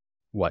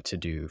what to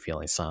do,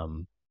 feeling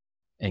some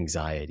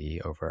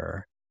anxiety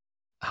over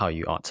how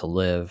you ought to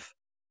live,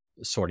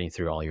 sorting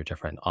through all your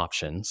different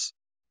options.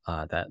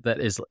 That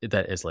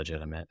is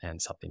legitimate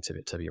and something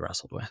to be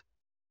wrestled with.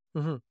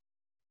 Mm-hmm.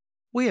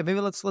 Well, yeah,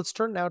 maybe let's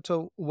turn now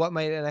to what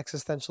might an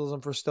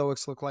existentialism for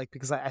Stoics look like,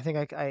 because I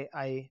think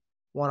I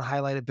want to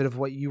highlight a bit of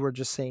what you were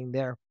just saying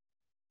there.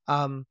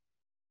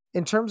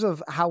 In terms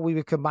of how we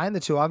would combine the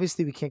two,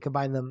 obviously we can't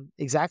combine them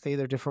exactly.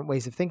 They're different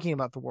ways of thinking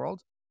about the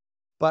world.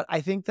 But I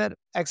think that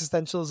an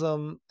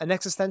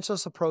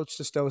existentialist approach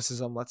to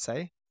Stoicism, let's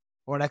say,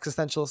 or an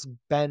existentialist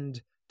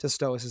bend to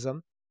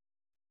Stoicism,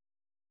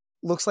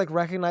 looks like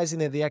recognizing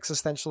that the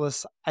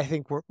existentialists, I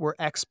think, were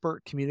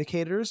expert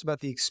communicators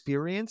about the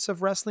experience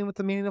of wrestling with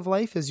the meaning of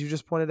life, as you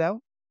just pointed out.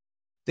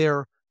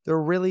 They're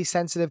really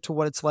sensitive to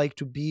what it's like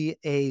to be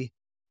a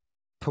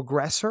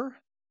progressor,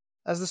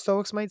 as the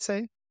Stoics might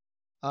say.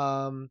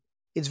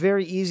 It's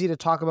very easy to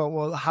talk about,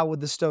 well, how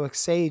would the Stoic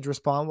sage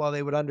respond? Well,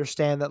 they would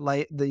understand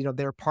that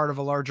they're part of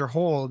a larger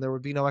whole, and there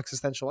would be no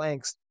existential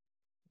angst.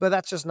 But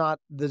that's just not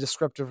the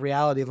descriptive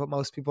reality of what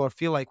most people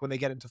feel like when they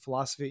get into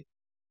philosophy.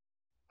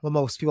 Well,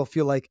 most people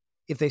feel like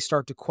if they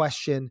start to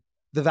question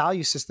the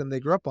value system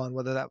they grew up on,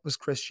 whether that was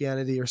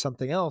Christianity or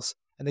something else,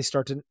 and they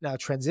start to now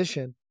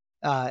transition,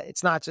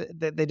 it's not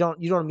that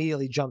you don't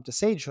immediately jump to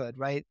sagehood,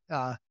 right?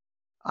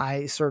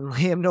 I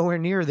certainly am nowhere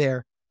near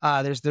there.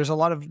 There's a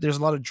lot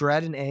of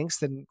dread and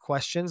angst and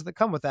questions that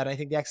come with that. I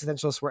think the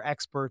existentialists were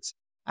experts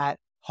at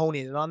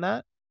honing in on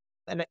that.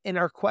 And in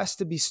our quest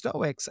to be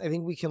Stoics, I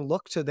think we can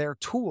look to their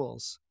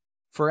tools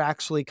for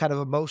actually kind of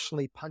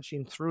emotionally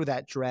punching through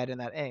that dread and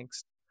that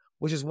angst,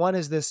 which is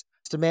this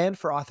demand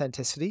for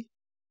authenticity,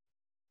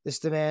 this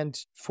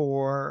demand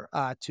for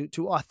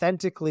to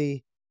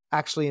authentically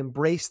actually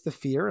embrace the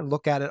fear and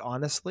look at it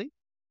honestly,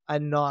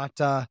 and not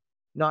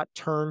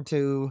turn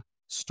to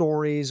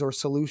stories or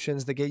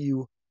solutions that get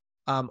you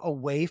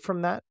away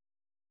from that,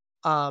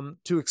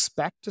 to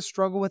expect to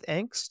struggle with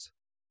angst,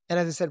 and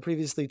as I said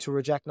previously, to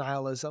reject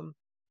nihilism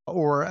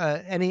or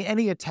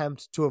any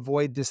attempt to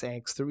avoid this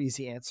angst through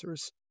easy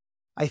answers.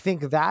 I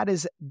think that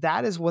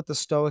is what the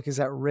Stoic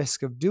is at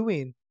risk of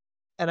doing.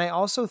 And I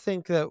also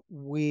think that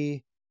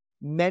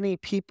many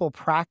people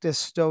practice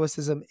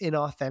Stoicism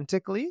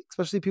inauthentically,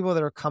 especially people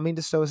that are coming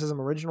to Stoicism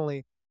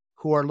originally,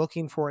 who are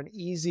looking for an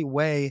easy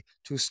way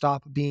to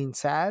stop being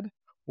sad,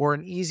 or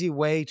an easy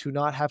way to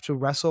not have to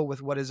wrestle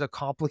with what is a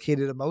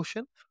complicated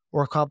emotion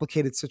or a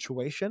complicated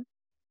situation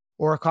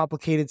or a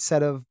complicated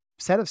set of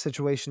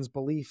situations,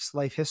 beliefs,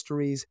 life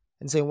histories,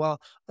 and saying, well,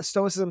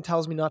 Stoicism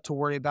tells me not to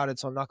worry about it,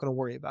 so I'm not going to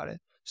worry about it.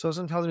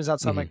 Stoicism tells me it's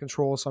outside my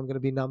control, so I'm going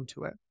to be numb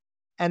to it.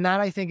 And that,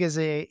 I think, is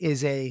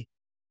a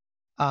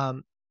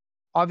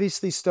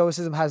obviously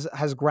Stoicism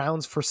has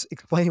grounds for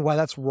explaining why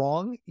that's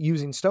wrong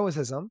using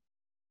Stoicism,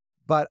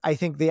 But I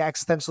think the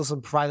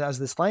existentialism provided us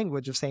this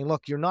language of saying,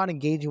 look, you're not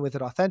engaging with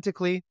it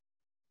authentically.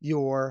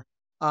 You're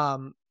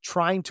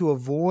trying to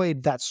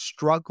avoid that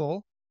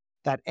struggle,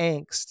 that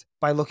angst,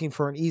 by looking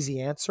for an easy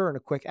answer and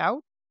a quick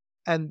out.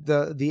 And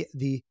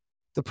the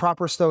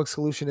proper Stoic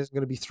solution is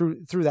going to be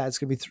through that. It's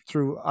going to be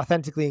through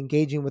authentically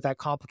engaging with that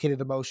complicated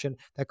emotion,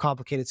 that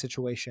complicated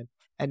situation,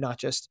 and not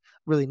just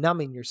really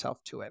numbing yourself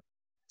to it.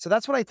 So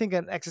that's what I think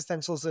an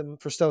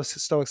existentialism for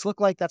Stoics look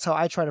like. That's how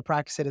I try to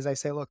practice it. Is I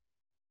say, look,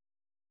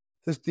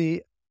 there's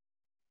the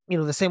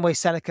same way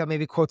Seneca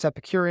maybe quotes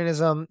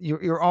Epicureanism,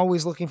 you're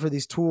always looking for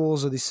these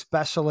tools or these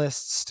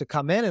specialists to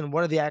come in. And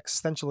what are the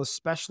existentialist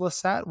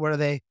specialists at? What are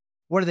they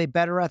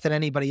better at than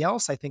anybody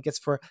else? I think it's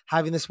for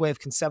having this way of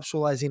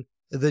conceptualizing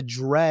the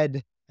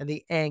dread and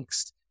the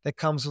angst that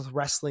comes with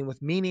wrestling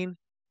with meaning,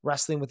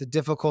 wrestling with the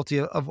difficulty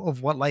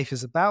of what life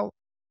is about.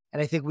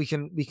 And I think we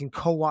can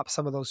co-opt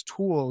some of those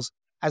tools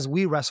as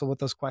we wrestle with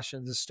those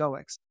questions as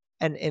Stoics,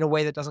 and in a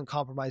way that doesn't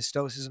compromise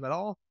Stoicism at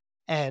all,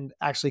 and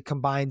actually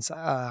combines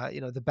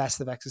the best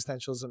of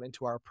existentialism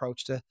into our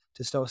approach to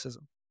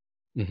Stoicism.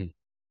 Mm-hmm.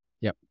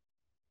 Yep.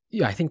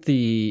 Yeah, I think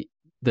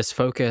this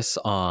focus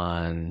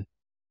on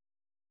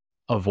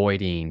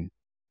avoiding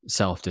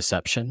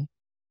self-deception,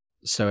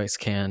 Stoics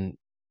can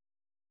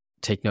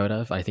take note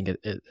of. I think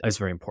it is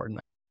very important.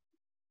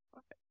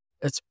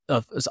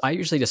 I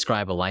usually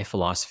describe a life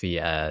philosophy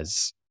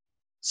as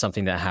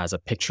something that has a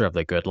picture of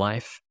the good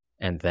life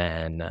and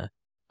then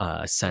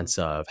a sense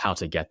of how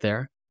to get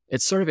there.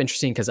 It's sort of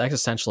interesting because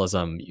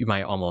existentialism,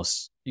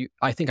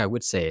 I think I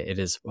would say it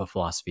is a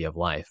philosophy of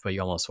life, but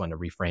you almost want to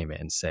reframe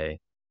it and say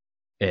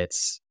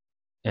it's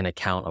an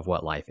account of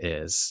what life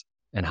is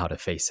and how to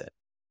face it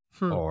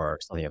or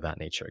something of that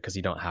nature, because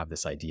you don't have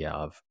this idea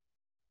of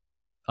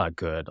a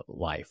good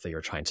life that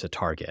you're trying to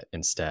target.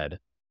 Instead,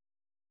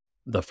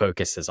 the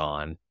focus is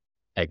on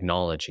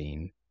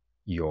acknowledging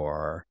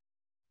your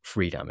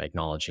freedom,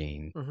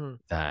 acknowledging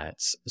that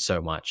so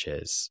much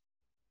is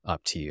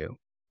up to you,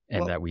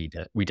 and that we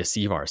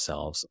deceive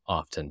ourselves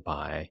often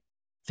by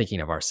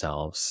thinking of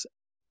ourselves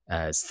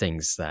as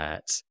things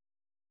that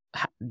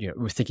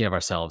we're thinking of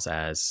ourselves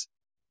as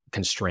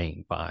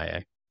constrained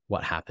by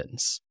what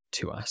happens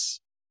to us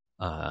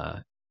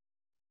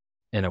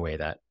in a way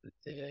that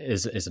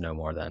is no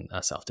more than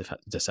a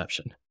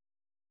self-deception.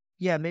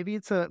 Yeah, maybe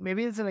it's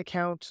an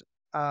account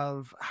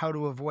of how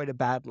to avoid a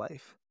bad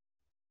life,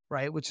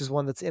 right? Which is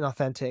one that's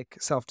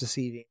inauthentic,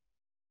 self-deceiving,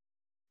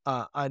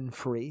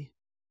 unfree.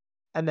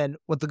 And then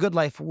what the good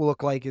life will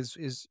look like is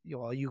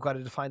you've got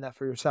to define that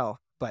for yourself.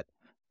 But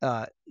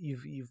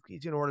you've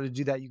in order to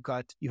do that,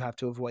 you have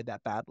to avoid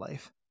that bad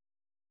life.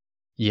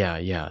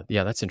 Yeah.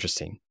 That's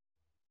interesting.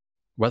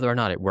 Whether or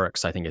not it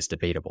works, I think is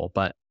debatable.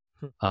 But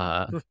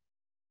I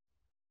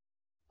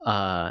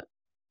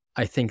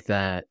think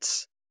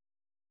that,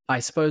 I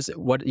suppose,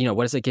 what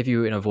does it give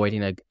you in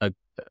avoiding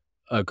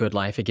a good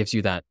life? It gives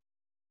you that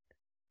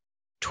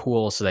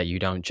tool so that you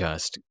don't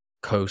just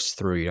coast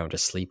through, you don't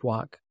just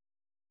sleepwalk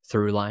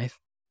through life,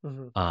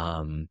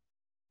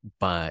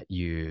 but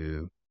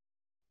you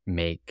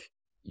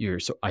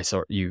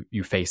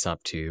face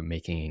up to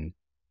making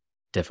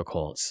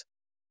difficult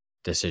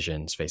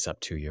decisions, face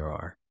up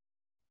to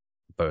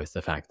both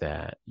the fact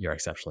that you're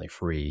exceptionally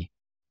free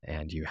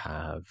and you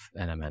have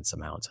an immense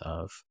amount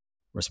of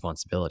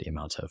responsibility,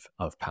 amount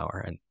of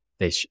power, and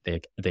they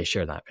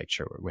share that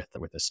picture with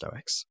the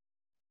Stoics.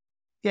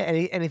 Yeah.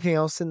 Anything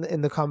else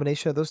in the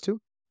combination of those two?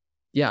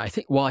 Yeah, I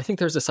think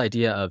there's this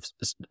idea of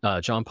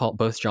both Jean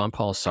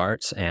Paul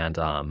Sartre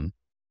and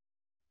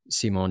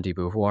Simone de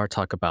Beauvoir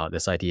talk about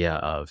this idea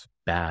of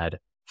bad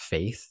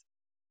faith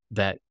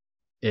that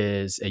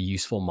is a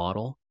useful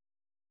model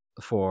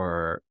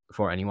for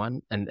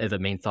anyone. And the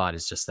main thought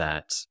is just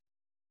that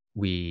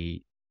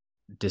we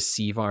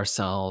deceive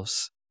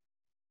ourselves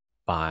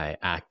by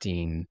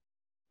acting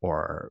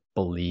or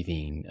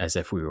believing as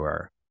if we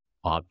were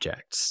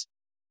objects.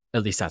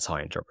 At least that's how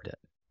I interpret it.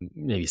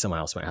 Maybe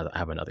someone else might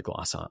have another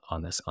gloss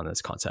on this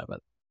concept, but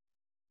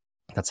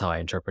that's how I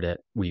interpret it.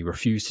 We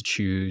refuse to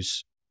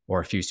choose or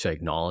refuse to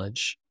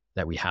acknowledge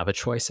that we have a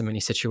choice in many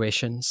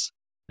situations.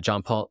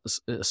 Jean Paul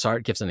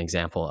Sartre gives an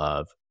example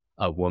of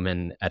a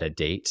woman at a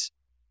date,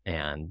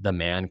 and the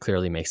man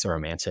clearly makes a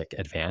romantic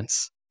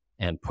advance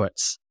and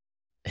puts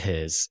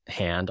his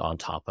hand on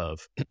top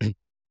of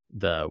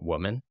the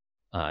woman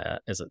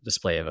as a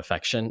display of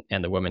affection,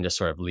 and the woman just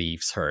sort of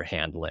leaves her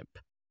hand limp.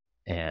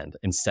 And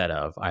instead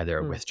of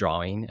either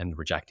withdrawing and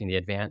rejecting the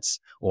advance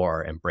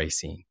or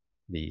embracing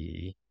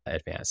the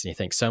advance. And you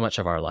think so much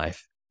of our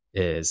life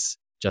is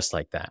just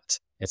like that.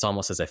 It's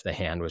almost as if the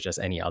hand was just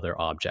any other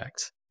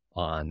object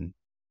on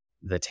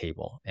the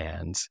table,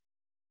 and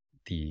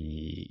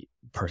the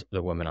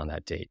woman on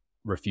that date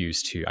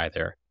refused to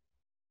either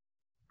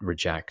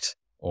reject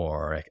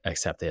or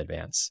accept the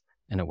advance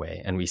in a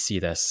way. And we see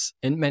this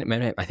in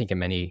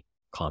many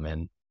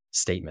common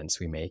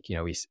statements we make.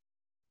 We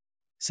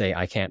say,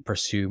 I can't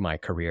pursue my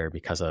career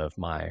because of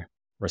my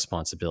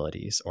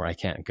responsibilities, or I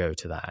can't go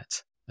to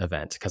that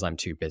event because I'm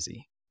too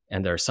busy.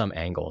 And there are some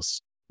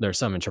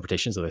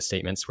interpretations of those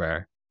statements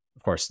where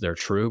Of course, they're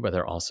true, but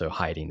they're also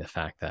hiding the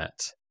fact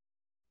that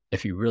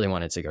if you really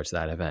wanted to go to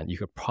that event, you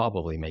could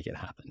probably make it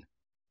happen,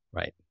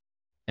 right?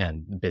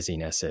 And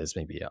busyness is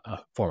maybe a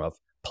form of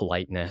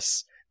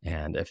politeness.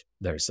 And if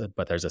there's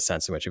a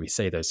sense in which if we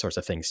say those sorts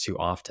of things too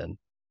often,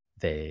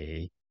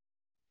 they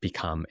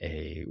become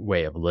a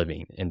way of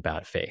living in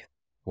bad faith,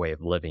 a way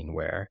of living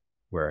where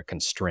we're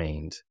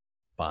constrained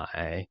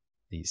by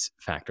these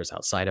factors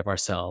outside of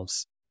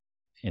ourselves,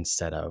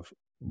 instead of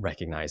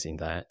recognizing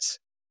that,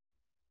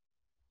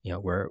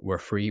 we're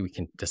free. We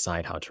can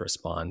decide how to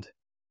respond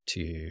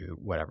to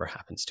whatever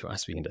happens to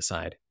us. We can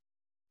decide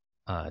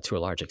to a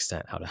large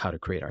extent how to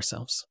create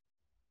ourselves.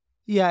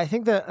 Yeah, I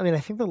think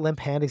the limp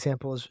hand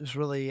example is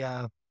really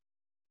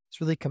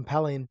it's really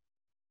compelling.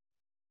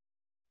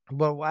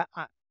 Well,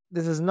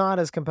 this is not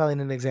as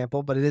compelling an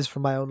example, but it is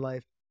from my own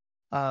life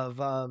of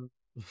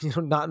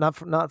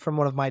not from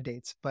one of my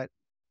dates, but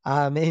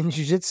in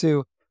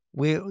jiu-jitsu,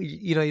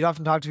 you'd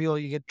often talk to people,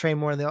 you get trained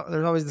more, and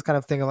there's always this kind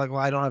of thing of like, well,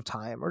 I don't have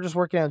time, or just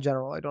working out in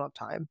general, I don't have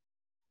time.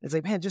 It's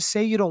like, man, just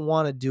say you don't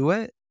want to do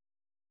it,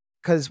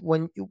 because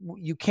when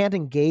you can't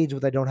engage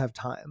with I don't have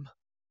time,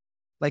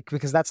 like,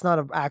 because that's not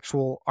an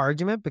actual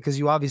argument, because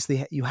you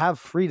obviously you have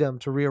freedom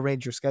to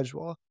rearrange your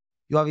schedule,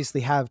 you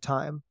obviously have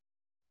time.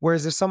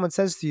 Whereas if someone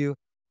says to you,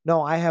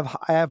 no, I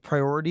have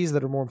priorities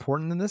that are more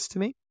important than this to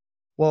me.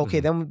 Well,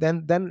 okay,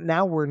 then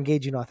now we're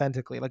engaging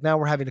authentically. Like, now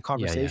we're having a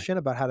conversation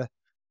about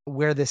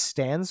where this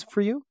stands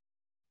for you.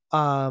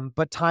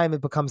 But time,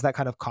 it becomes that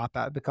kind of cop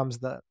out. It becomes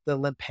the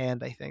limp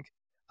hand, I think.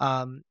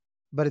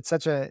 But it's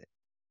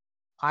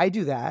I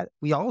do that.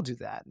 We all do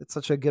that. It's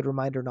such a good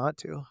reminder not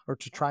to, or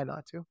to try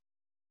not to.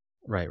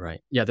 Right.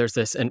 Yeah, there's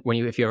this, and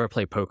if you ever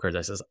play poker,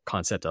 there's this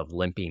concept of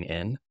limping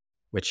in,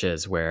 which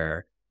is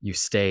where you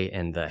stay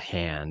in the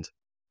hand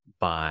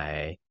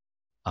by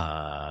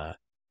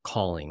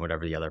calling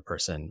whatever the other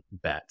person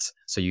bets.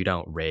 So you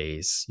don't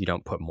raise, you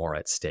don't put more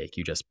at stake.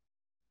 You just,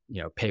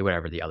 pay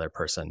whatever the other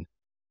person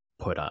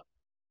put up,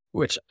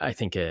 which I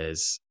think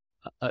is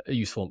a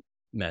useful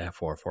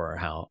metaphor for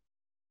how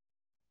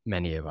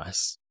many of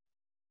us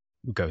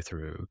go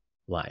through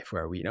life,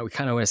 where we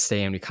kind of want to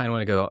stay in, we kind of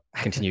want to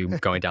continue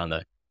going down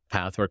the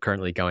path we're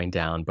currently going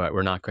down, but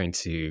we're not going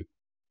to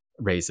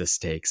raise the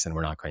stakes, and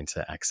we're not going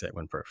to exit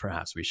when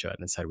perhaps we should.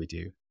 Instead, we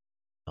do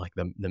like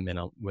the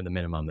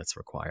minimum that's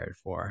required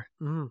for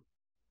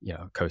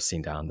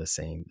coasting down the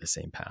same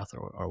path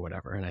or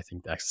whatever. And I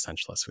think the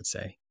existentialists would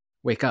say,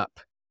 wake up,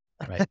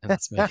 right? And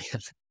that's maybe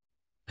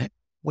it.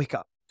 Wake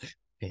up.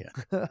 Yeah.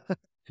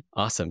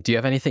 Awesome. Do you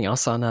have anything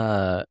else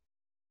on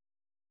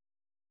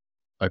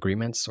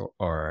agreements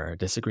or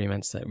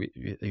disagreements that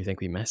you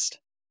think we missed?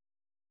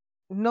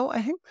 No,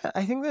 I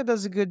think that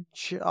does a good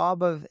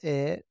job of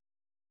it.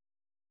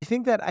 I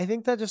think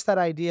that just that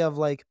idea of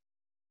like,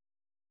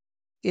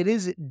 it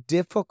is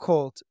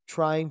difficult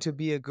trying to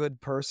be a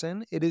good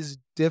person. It is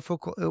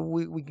difficult.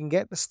 We can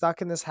get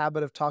stuck in this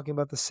habit of talking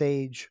about the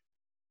sage,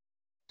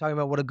 talking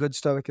about what a good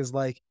Stoic is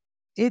like.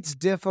 It's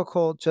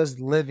difficult just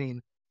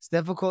living. It's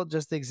difficult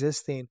just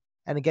existing,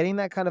 and getting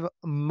that kind of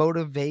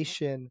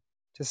motivation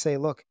to say,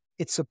 look,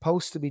 it's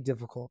supposed to be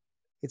difficult.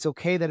 It's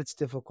okay that it's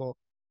difficult.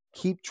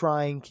 Keep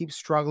trying, keep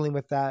struggling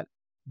with that,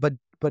 but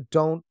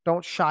don't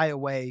shy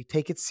away.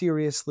 Take it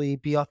seriously,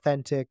 be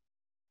authentic.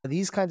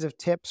 These kinds of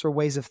tips or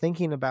ways of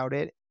thinking about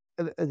it,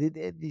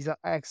 these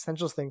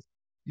existential things,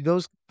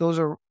 those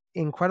are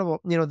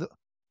incredible.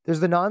 There's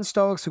the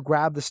non-Stoics who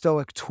grab the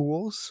Stoic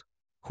tools,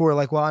 who are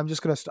like, well, I'm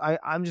just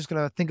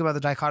gonna think about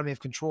the dichotomy of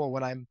control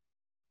when I'm,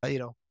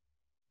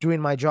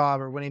 doing my job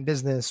or winning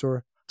business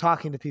or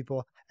talking to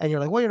people. And you're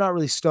like, well, you're not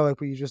really Stoic,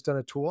 but you've just done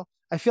a tool.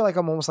 I feel like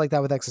I'm almost like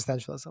that with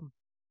existentialism.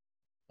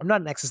 I'm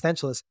not an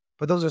existentialist,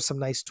 but those are some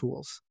nice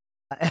tools,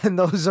 and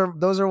those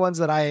are ones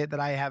that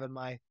I have in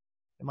my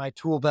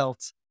tool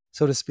belt,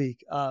 so to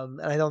speak.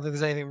 And I don't think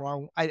there's anything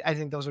wrong. I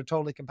think those are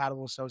totally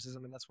compatible with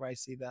Stoicism, and that's where I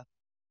see the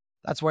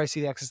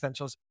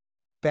existentialist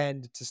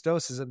bend to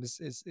Stoicism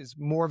is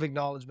more of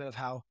acknowledgement of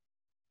how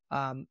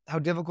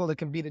difficult it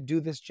can be to do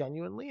this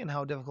genuinely, and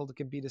how difficult it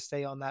can be to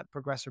stay on that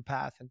progressor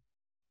path,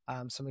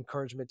 and some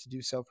encouragement to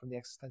do so from the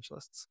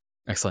existentialists.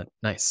 Excellent.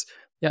 Nice.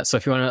 Yeah. So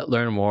if you want to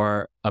learn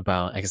more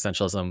about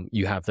existentialism,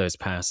 you have those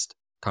past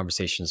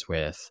conversations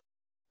with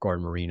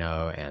Gordon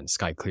Marino and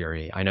Sky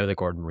Cleary. I know the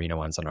Gordon Marino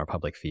one's on our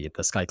public feed.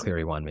 The Sky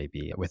Cleary one may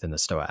be within the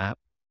Stoa app.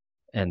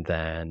 And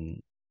then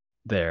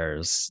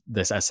there's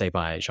this essay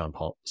by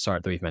Jean-Paul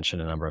Sartre that we've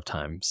mentioned a number of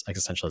times,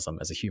 Existentialism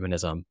as a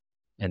Humanism.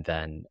 And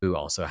then Wu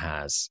also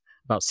has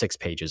about 6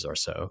 pages or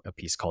so, a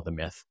piece called The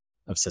Myth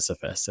of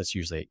Sisyphus. That's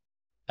usually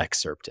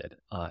excerpted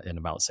in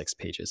about 6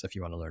 pages if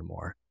you want to learn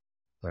more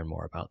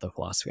about the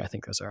philosophy. I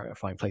think those are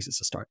fine places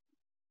to start.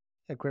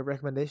 Yeah, great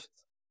recommendations.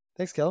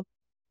 Thanks, Caleb.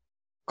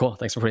 Cool.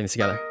 Thanks for putting this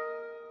together.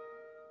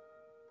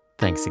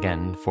 Thanks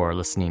again for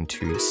listening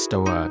to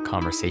Stoa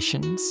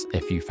Conversations.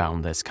 If you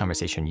found this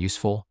conversation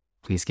useful,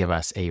 please give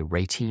us a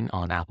rating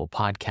on Apple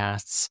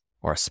Podcasts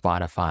or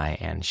Spotify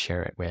and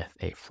share it with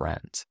a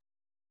friend.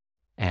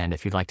 And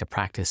if you'd like to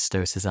practice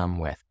Stoicism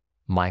with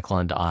Michael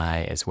and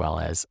I, as well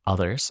as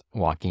others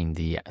walking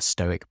the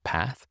Stoic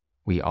path,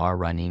 we are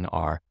running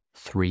our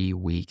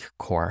 3-week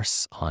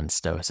course on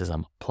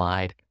Stoicism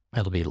Applied.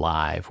 It'll be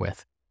live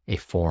with a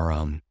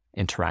forum,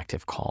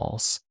 interactive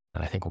calls,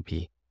 and I think will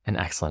be an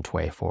excellent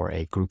way for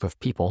a group of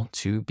people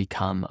to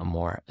become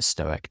more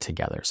Stoic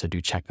together. So do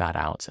check that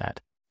out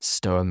at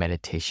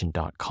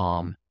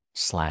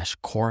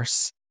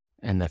stoameditation.com/course.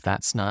 And if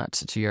that's not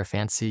to your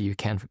fancy, you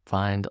can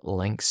find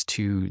links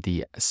to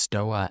the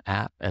Stoa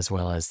app as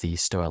well as the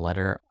Stoa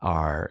letter,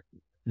 our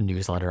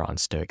newsletter on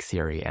Stoic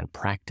theory and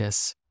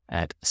practice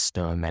at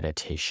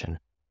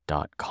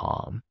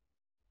stoameditation.com.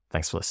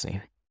 Thanks for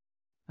listening.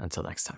 Until next time.